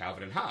on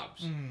Calvin and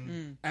Hobbes.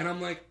 And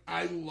I'm like,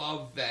 I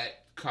love that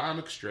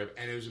comic strip,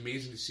 and it was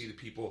amazing to see the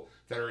people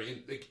that are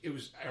in. Like, it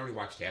was. I only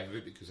watched half of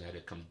it because I had to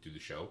come do the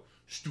show.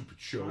 Stupid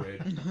show,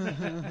 Ed.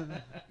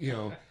 You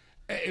know,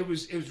 it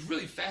was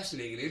really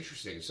fascinating and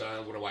interesting. So I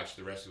want to watch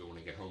the rest of it when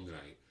I get home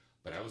tonight.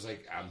 But I was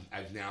like,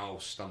 I've now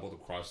stumbled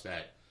across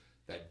that.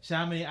 So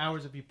how many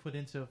hours have you put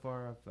in so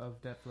far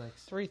of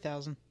Netflix?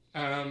 3,000.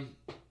 I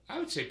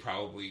would say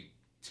probably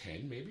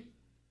 10, maybe.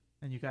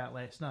 And you got it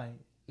last night.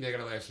 Yeah, I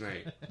got it last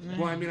night.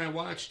 Well, I mean, I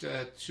watched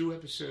 2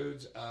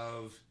 episodes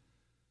of.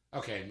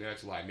 Okay, no,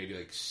 that's a lie. Maybe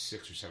like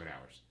 6 or 7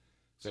 hours.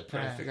 So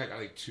I think I got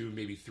like 2,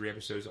 maybe 3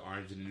 episodes of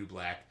Orange is the New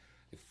Black.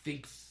 I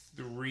think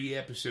 3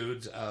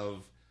 episodes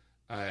of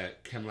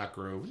Hemlock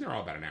Grove. And they're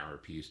all about an hour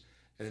apiece.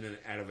 And then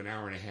out of an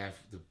hour and a half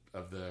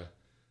of the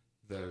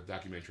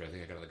documentary, I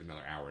think I got like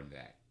another hour in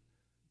that.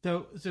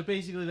 So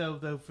basically,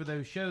 though, for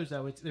those shows,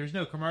 though, there's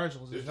no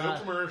commercials. There's no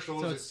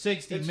commercials. So it's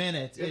 60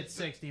 minutes. It's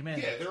 60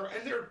 minutes. Yeah,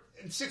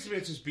 and 60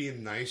 minutes is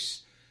being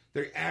nice.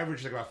 They're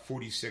average like about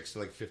 46 to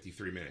like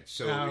 53 minutes.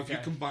 So if you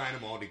combine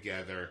them all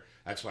together,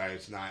 that's why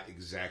it's not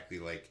exactly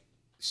like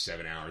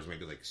 7 hours,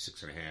 maybe like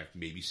 6.5,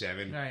 maybe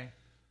 7. Right.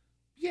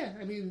 Yeah,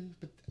 I mean,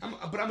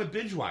 but I'm a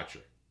binge watcher.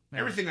 Right.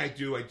 Everything I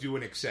do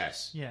in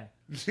excess. Yeah.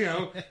 You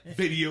know,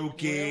 video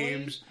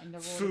games,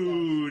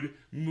 food,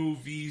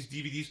 movies,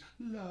 DVDs,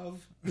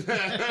 love.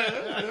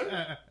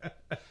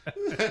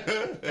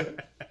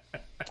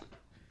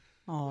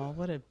 Oh,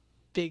 what a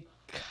big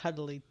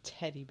cuddly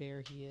teddy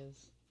bear he is.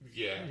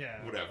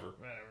 Yeah. Whatever.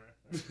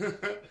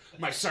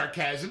 My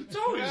sarcasm, it's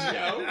always, you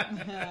know.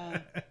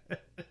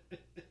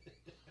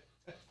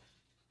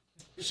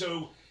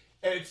 So,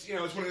 it's, you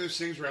know, it's one of those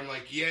things where I'm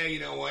like, yeah, you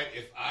know what?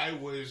 If I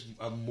was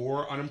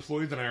more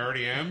unemployed than I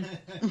already am,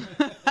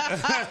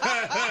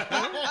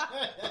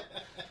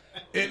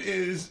 it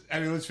is, I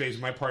mean, let's face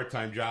it, my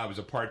part-time job is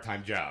a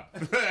part-time job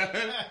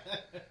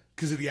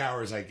because of the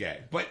hours I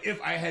get. But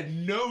if I had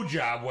no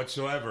job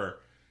whatsoever,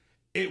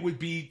 it would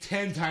be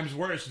 10 times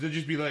worse. They'd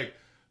just be like,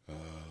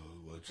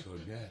 what's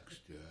on next?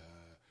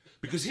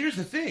 Because here's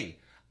the thing,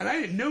 and I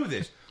didn't know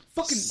this.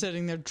 Fucking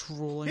sitting there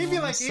drooling. He'd be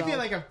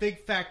like a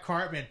big fat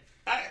Cartman.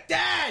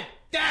 Dad,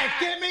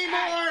 give me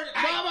more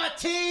Mama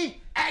tea.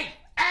 Hey,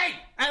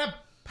 and a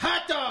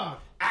hot dog.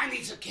 I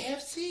need some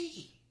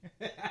KFC.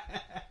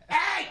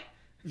 Hey.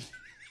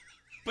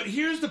 But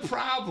here's the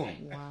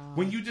problem. Wow.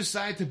 When you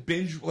decide to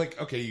binge,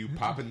 like, okay, you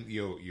pop in,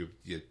 you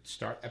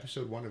start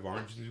episode 1 of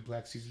Orange is the New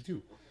Black season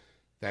 2.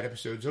 That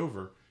episode's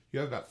over. You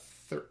have about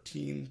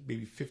 13,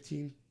 maybe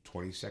 15,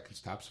 20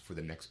 seconds tops before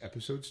the next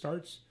episode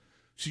starts.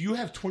 So you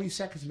have 20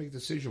 seconds to make a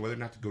decision whether or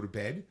not to go to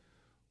bed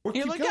or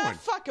You're keep like, going.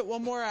 fuck it,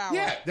 one more hour.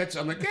 Yeah,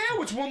 I'm like,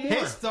 what's one more?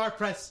 His start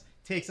press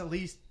takes at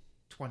least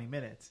 20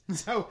 minutes.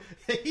 So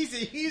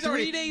he's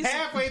already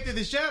halfway through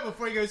the show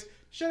before he goes,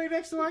 should I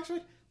next to watch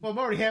it? Well, I'm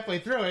already halfway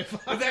through it.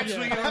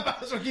 Actually, I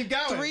might as well keep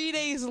going. 3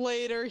 days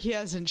later, he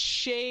hasn't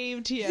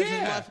shaved. He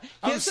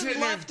hasn't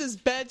left his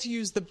bed to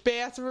use the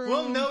bathroom.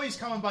 We'll know he's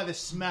coming by the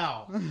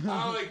smell.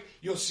 Like,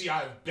 you'll see I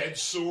have bed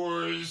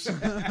sores.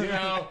 You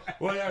know,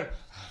 I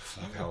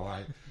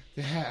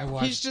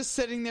watched. He's just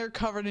sitting there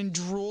covered in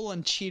drool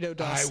and Cheeto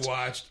dust. I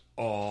watched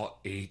all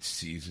 8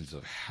 seasons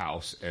of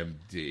House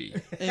MD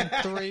in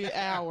 3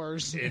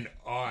 hours. And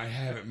I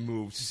haven't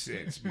moved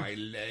since. My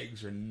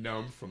legs are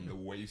numb from the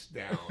waist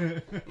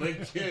down.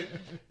 Like,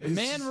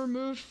 man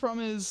removed from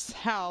his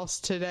house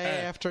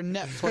today after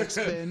Netflix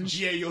binge.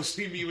 Yeah, you'll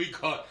see me.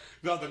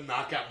 They'll have to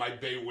knock out my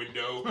bay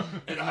window,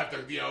 and I'll have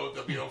to, there'll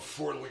be a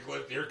forklift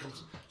lift. Here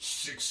comes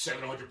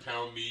 600-700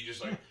 pound me,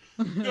 just like,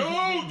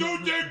 no,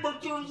 don't take my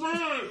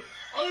TV.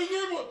 I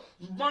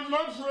need my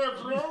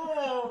Netflix.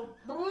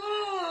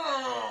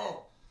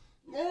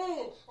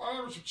 No, I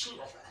have some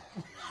Cheetos.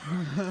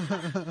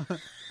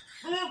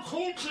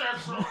 Cool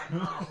checks on.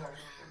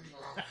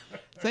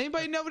 Does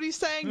anybody know what he's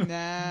saying?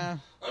 Nah.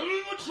 I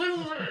need my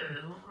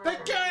TV. The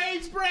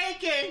crane's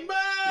breaking!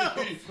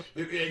 Move!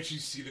 You actually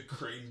see the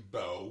crane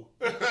bow.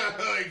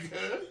 Like,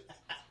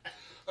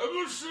 I'm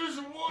gonna see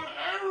some more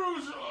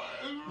arrows on.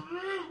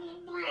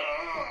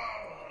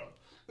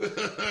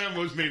 I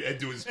almost made Ed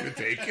do his spit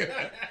take.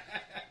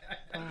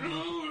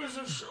 No, there's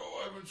a show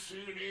I haven't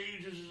seen in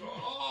ages.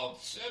 All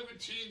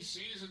 17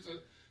 seasons of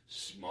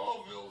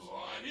Smallville's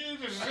on. You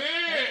can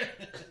see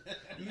it.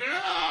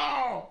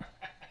 No!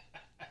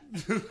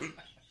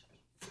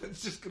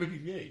 It's just going to be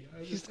me.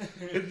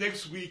 And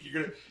next week,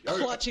 you're going to...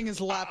 Clutching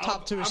his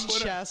laptop to his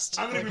chest.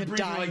 I'm going to be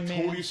breathing like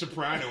man. Tony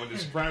Soprano in The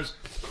Sopranos.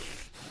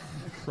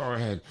 Go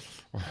ahead.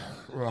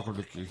 Welcome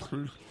to Keith.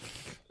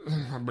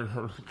 I've been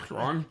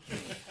on.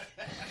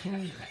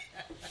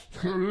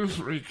 This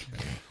week,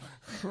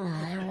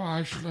 I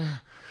watched.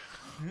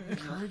 Did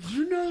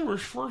you know there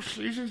was 4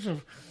 seasons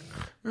of?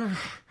 I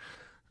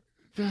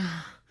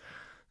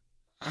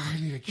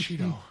need a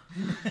Cheeto.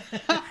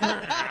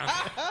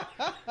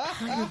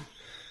 I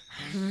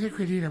think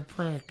we need a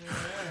break.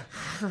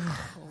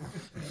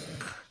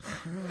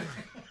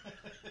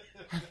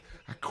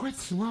 I quit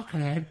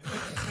smoking, Ed.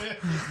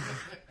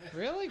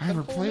 Really? I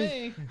Couldn't fool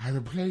me.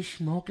 replace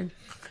smoking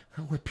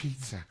with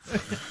pizza.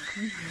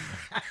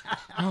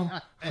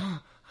 I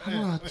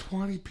want a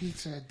 20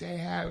 pizza a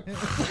day out.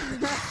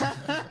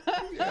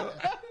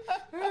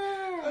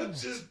 I'm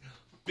just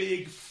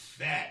big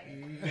fat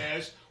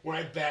mess when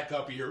I back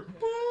up here.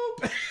 Boop,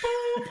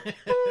 boop,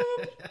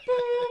 boop,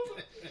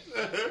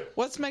 boop.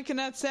 What's making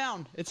that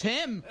sound? It's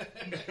him.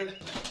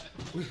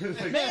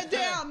 Man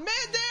down! Man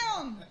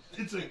down!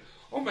 It's like,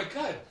 oh my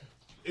God,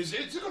 is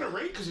it going to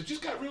rain? Because it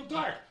just got real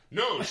dark.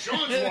 No,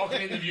 Sean's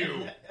walking into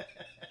view.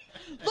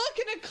 Look,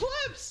 an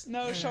eclipse!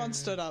 No, Sean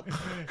stood up.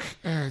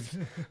 Ed,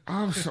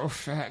 I'm so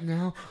fat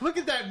now. Look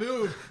at that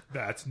move.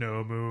 That's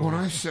no move. When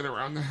I sit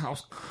around the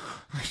house,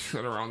 I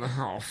sit around the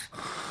house.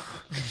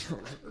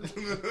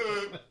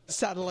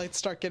 Satellites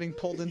start getting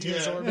pulled into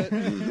his orbit.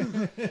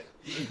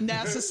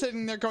 NASA's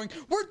sitting there going,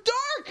 "We're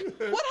dark!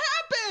 What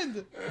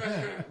happened?"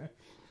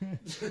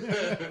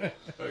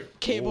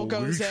 Cable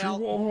goes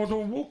out.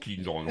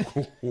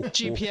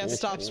 GPS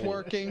stops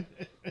working.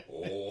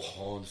 Oh,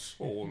 Han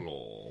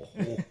Solo.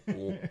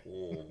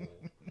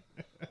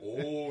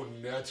 Oh,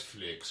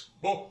 Netflix.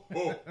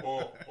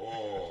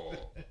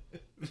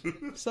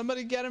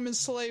 Somebody get him his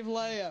slave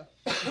Leia.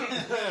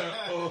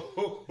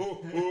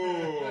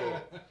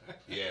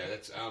 Yeah,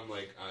 that's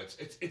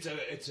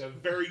it's a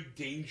very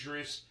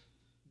dangerous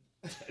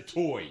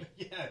toy.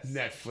 Yes.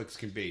 Netflix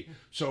can be.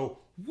 So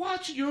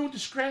watch at your own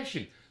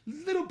discretion.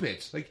 Little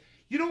bits, like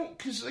you don't,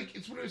 because like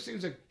it's one of those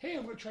things like, hey,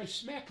 I'm gonna try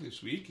Smack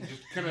this week, and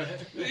just kind of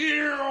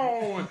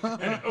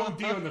and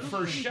OD on the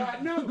first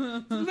shot.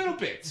 No, little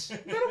bits.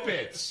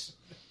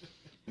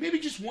 Maybe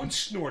just one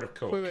snort of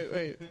coke.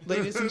 Wait.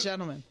 Ladies and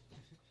gentlemen,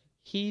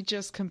 he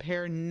just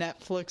compared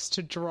Netflix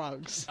to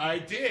drugs. I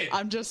did.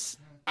 I'm just...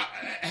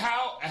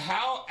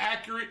 How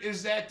accurate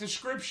is that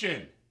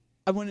description?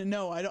 I want to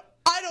know. I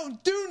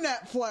don't do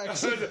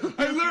Netflix.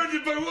 I learned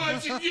it by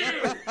watching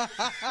you.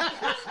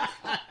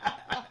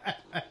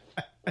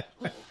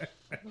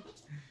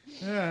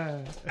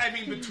 I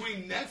mean,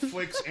 between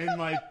Netflix and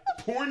my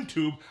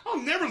PornTube,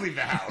 I'll never leave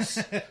the house.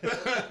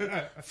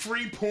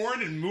 Free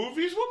porn and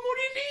movies. What more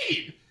do you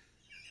need?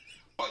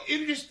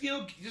 And just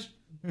here.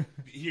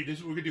 This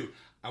is what we're gonna do.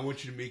 I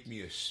want you to make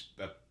me a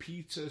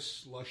pizza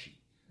slushy,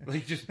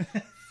 like just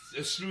a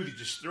smoothie.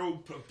 Just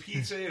throw a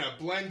pizza in a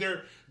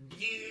blender.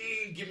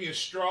 Give me a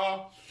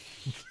straw.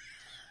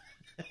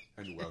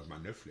 And well, it's my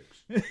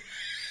Netflix.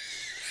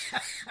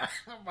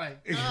 Oh my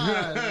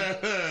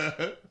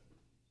God.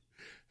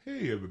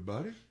 Hey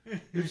everybody,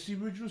 it's the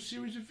original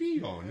series of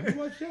V on. Let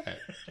me watch that.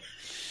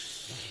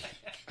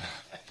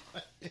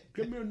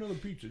 Get me another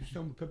pizza, this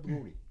time with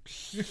pepperoni.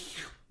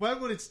 When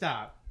would it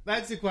stop?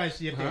 That's the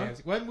question you have to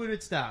ask. When would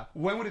it stop?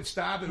 When would it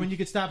stop? When you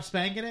could stop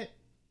spanking it?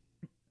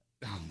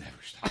 I'll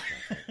never stop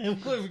that. You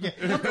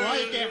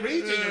can't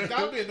reach it. Your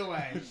gum in the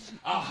way.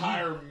 I'll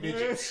hire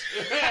midgets.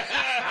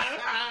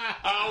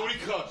 What do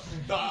you call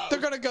it? They're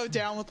going to go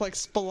down with like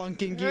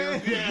spelunking gear.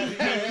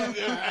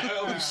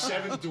 Yeah,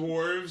 7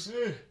 dwarves,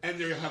 and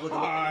they'll have like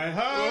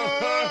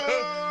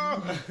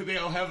they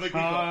all have like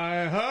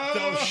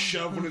they'll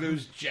shove one of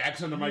those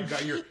jacks under my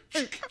gut. You're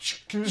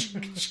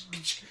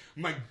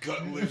my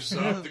gut lifts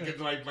up to get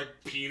to my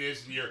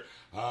penis, and you're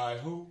hi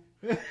ho.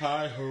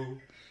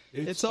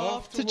 It's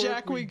off to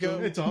Jack we go.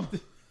 It's off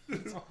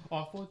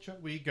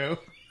we go.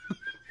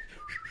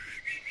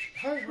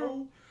 Hi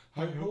ho.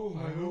 Hi ho,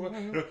 hi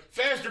ho.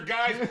 Faster,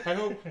 guys! Hi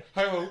ho,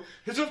 hi ho.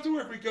 It's off to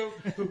work we go.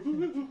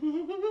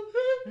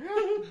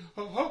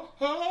 Ho, ho,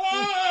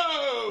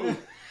 ho!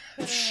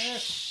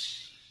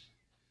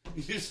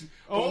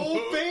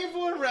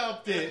 Faithful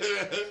erupted.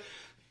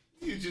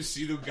 You just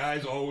see the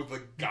guys all with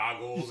like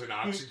goggles and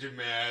oxygen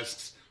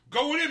masks.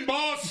 Going in,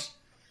 boss!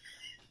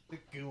 The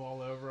goo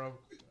all over them.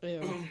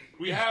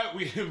 We have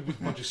a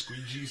bunch of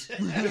squeegees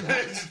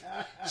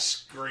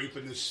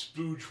scraping the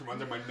spooge from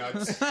under my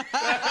nuts.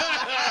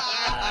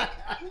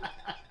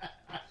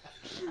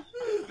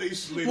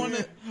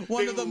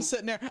 One of them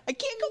sitting there. I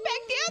can't go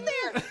back down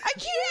there. I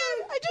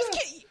can't. I just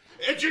can't.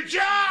 It's your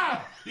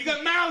job. You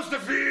got mouths to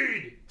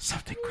feed.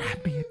 Something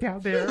grabbed me down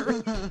there.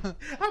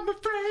 I'm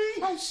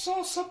afraid. I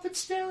saw something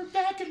staring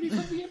back at me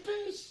from the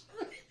abyss.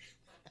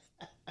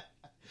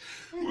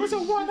 It was a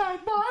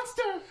one-eyed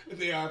monster. And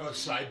they have a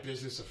side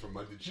business of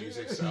fermented cheese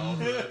they sell.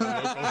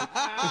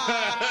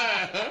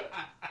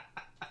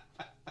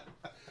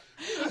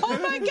 Oh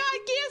my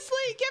God, gas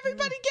leak!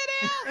 Everybody get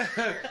out!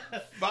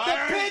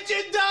 Fire! The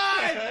pigeon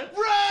died!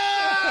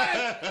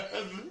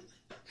 Run!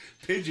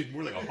 Pigeon,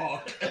 more like a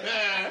hawk.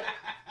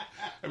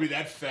 I mean,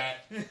 that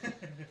fat.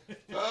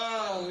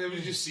 Oh, it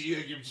was just see,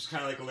 like, you're just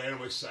kind of like laying on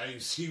my side. You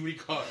see what he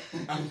caught.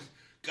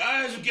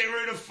 Guys, we're getting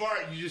ready to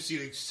fart. You just see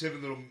like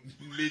 7 little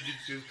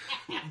midgets just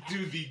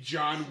do the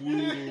John Woo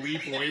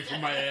leap away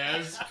from my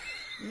ass.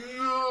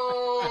 No!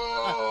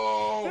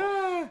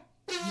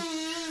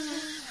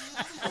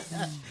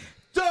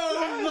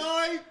 Don't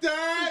like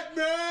that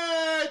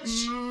much!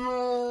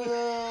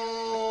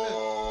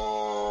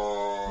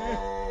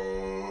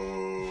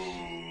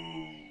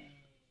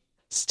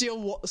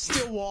 Steel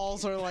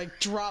walls are like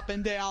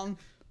dropping down.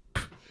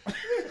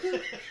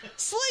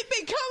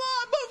 Sleepy, come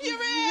on, move your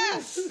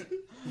ass!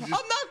 I'm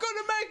not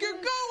gonna make you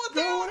go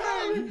without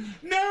him!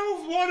 No,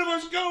 if one of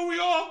us go, we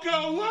all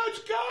go. Let's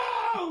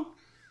go!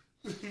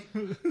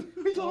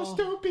 We lost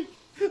Dopey.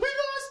 We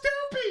lost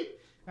Dopey.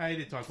 I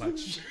didn't talk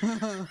much.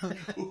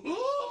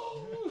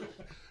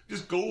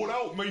 Just go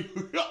out, man.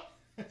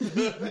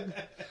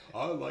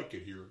 I like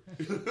it here.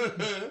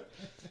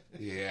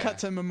 Yeah. Cut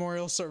to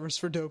memorial service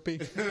for Dopey.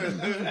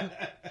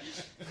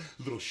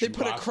 Little They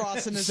put a shoebox.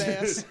 cross in his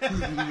ass.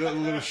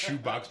 little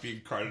shoebox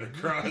being carted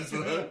across.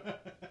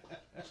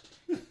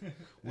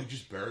 We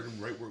just buried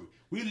him right where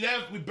we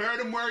left. We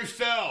buried him where he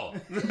fell.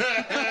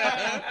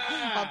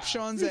 Up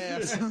Sean's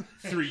ass.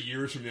 3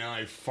 years from now,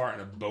 I fart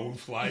and a bone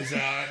flies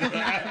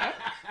out.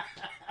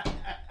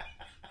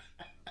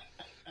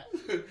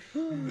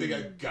 They got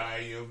a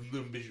guy,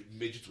 little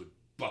midgets with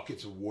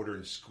buckets of water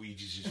and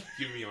squeegees just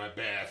giving me my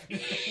bath.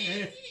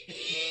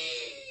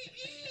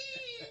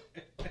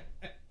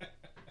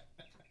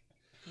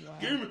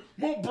 Give me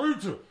more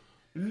pizza.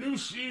 The new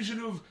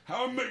season of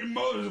How I Met Your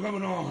Mother is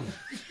coming on.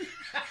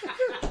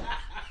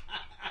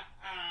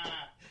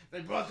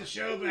 They brought the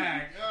show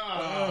back.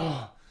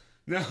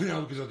 No,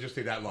 because it'll just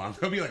take that long.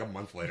 It'll be like a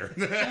month later.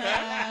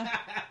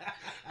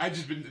 I've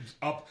just been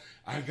up.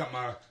 I got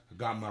my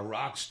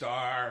rock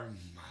star,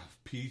 my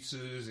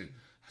pizzas, and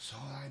that's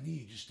all I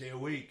need. Just stay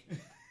awake.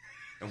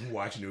 I'm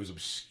watching those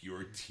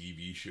obscure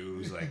TV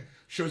shows, like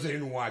shows I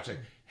didn't watch. Like,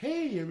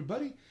 hey,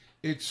 everybody,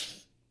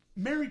 it's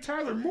Mary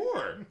Tyler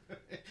Moore.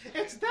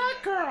 It's that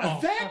girl.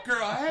 That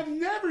girl. I have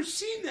never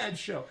seen that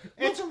show.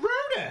 It's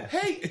Rhoda.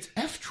 Hey, it's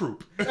F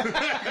Troop.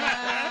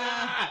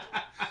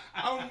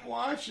 I'm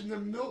watching the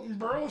Milton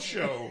Berle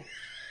show.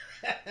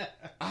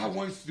 I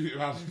we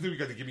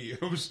got to give me.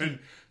 All of a sudden,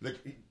 like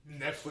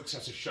Netflix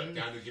has to shut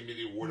down to give me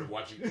the award of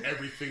watching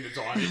everything that's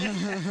on it.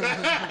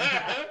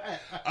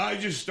 I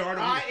just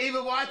started. I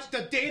even watched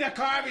the Dana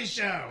Carvey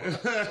show.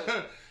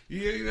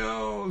 You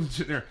know,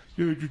 sitting there.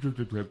 Yeah, just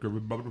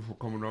everybody for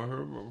coming out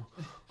here.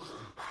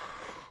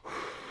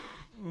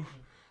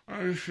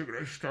 I figured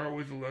I'd start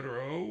with the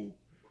letter O.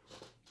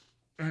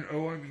 And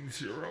O, I mean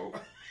 0.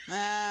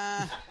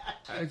 I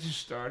just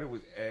started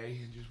with A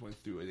and just went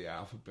through the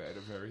alphabet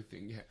of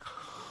everything.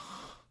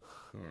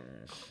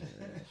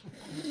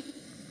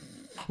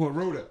 Well,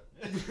 Rhoda.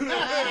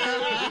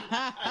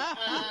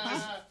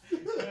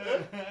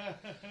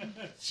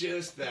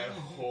 just that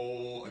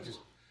whole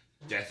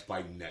death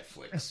by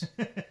Netflix.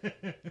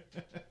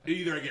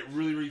 Either I get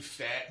really, really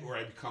fat or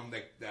I become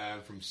like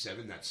from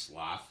Seven, that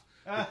sloth.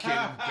 The kid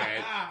in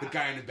bed. The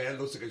guy in the bed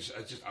looks like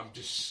I'm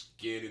just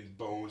skin and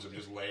bones. I'm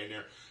just laying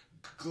there.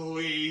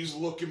 Glazed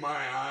look in my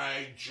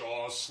eye,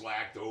 jaw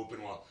slacked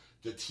open while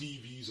the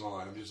TV's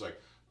on. I'm just like,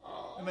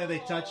 oh. And then they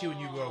touch you and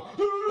you go,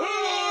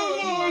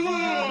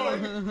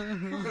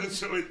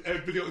 so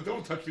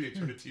don't touch me, they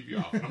turn the TV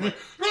off. I'm like,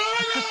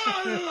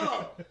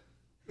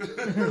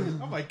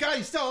 oh my God,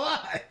 he's still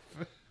alive.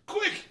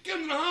 quick, get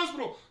him to the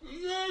hospital.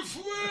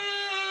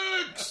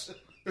 Netflix!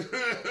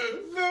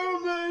 Throw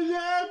my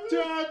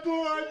laptop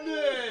on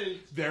me.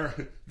 There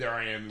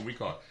I am, and we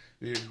call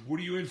it. What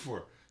are you in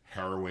for?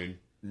 Heroin,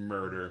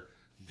 murder,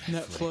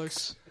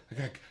 Netflix.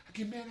 I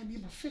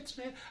need my fix,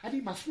 man. I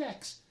need my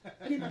flex.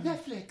 I need my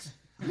Netflix.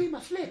 I need my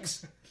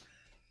flex.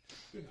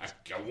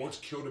 I once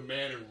killed a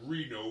man in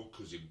Reno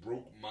because he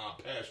broke my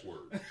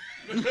password.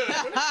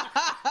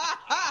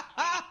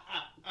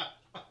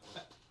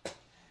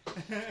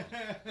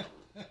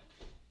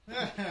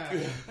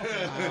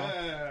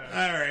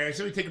 All right,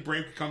 so we take a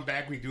break, we come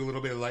back, we do a little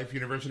bit of Life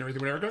Universe and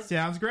everything, whatever.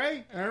 Sounds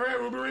great. All right,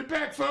 we'll be right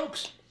back,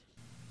 folks.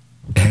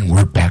 And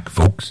we're back,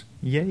 folks.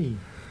 Yay.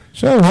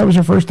 So, that was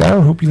our first hour.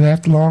 Hope you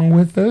laughed along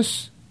with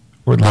us.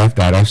 Or laughed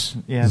at us.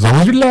 Yeah. As long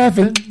as you're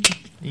laughing.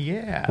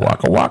 Yeah.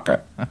 Waka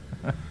waka.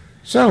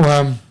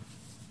 So,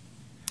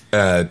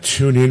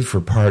 tune in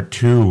for part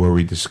 2 where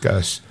we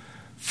discuss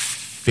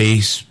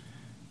face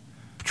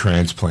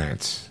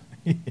transplants.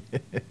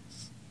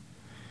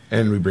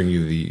 And we bring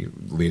you the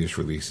latest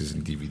releases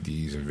in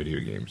DVDs and video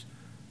games.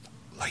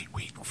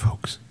 Lightweight,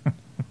 folks.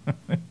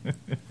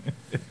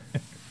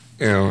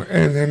 And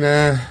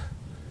then,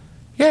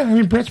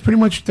 Brett's pretty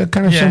much that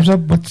kind of sums up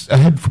what's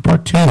ahead for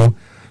part 2.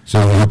 So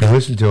I hope you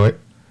listen to it.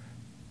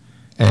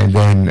 And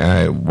then,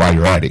 while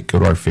you're at it, go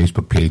to our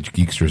Facebook page,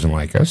 Geeksters, and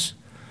like us.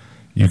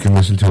 You can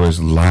listen to us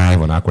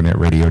live on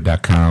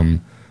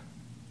AquanetRadio.com,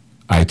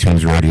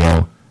 iTunes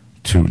Radio,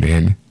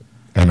 TuneIn,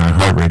 and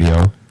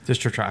iHeartRadio.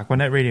 Just search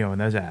Aquanet Radio and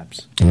those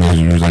apps. And those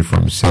are usually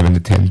from 7 to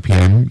 10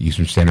 p.m.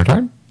 Eastern Standard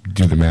Time.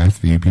 Do the math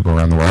for you people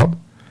around the world.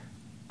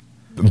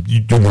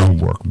 You do my own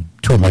work. I'm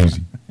too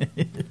lazy.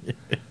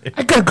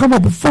 I gotta come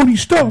up with funny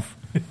stuff.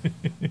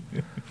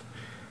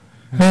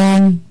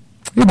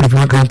 But if you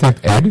want to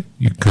contact Ed,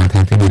 you can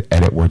contact him at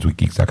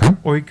ed@wordswithgeeks.com.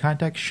 Or you can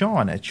contact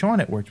Sean at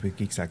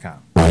sean@wordswithgeeks.com.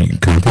 Or you can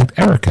contact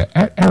Erica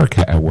at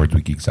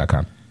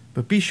erica@wordswithgeeks.com.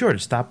 But be sure to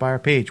stop by our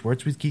page,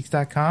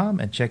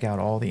 wordswithgeeks.com, and check out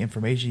all the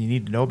information you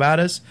need to know about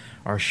us,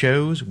 our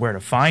shows, where to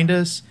find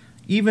us,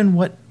 even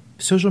what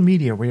social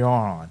media we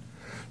are on.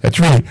 That's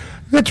right.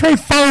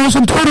 Follow us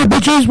on Twitter,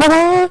 bitches.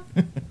 What?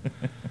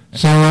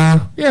 So,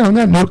 yeah, on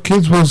that note,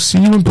 kids, we'll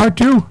see you in part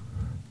 2.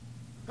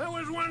 That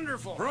was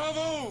wonderful.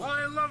 Bravo!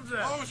 I loved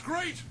that. Oh, it was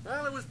great.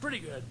 Well, it was pretty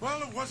good.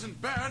 Well, it wasn't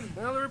bad.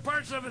 Well, there were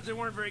parts of it that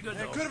weren't very good,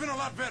 though. It could have been a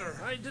lot better.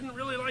 I didn't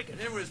really like it.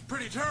 It was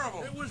pretty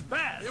terrible. It was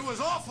bad. It was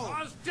awful. It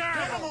was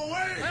terrible. Get him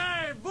away!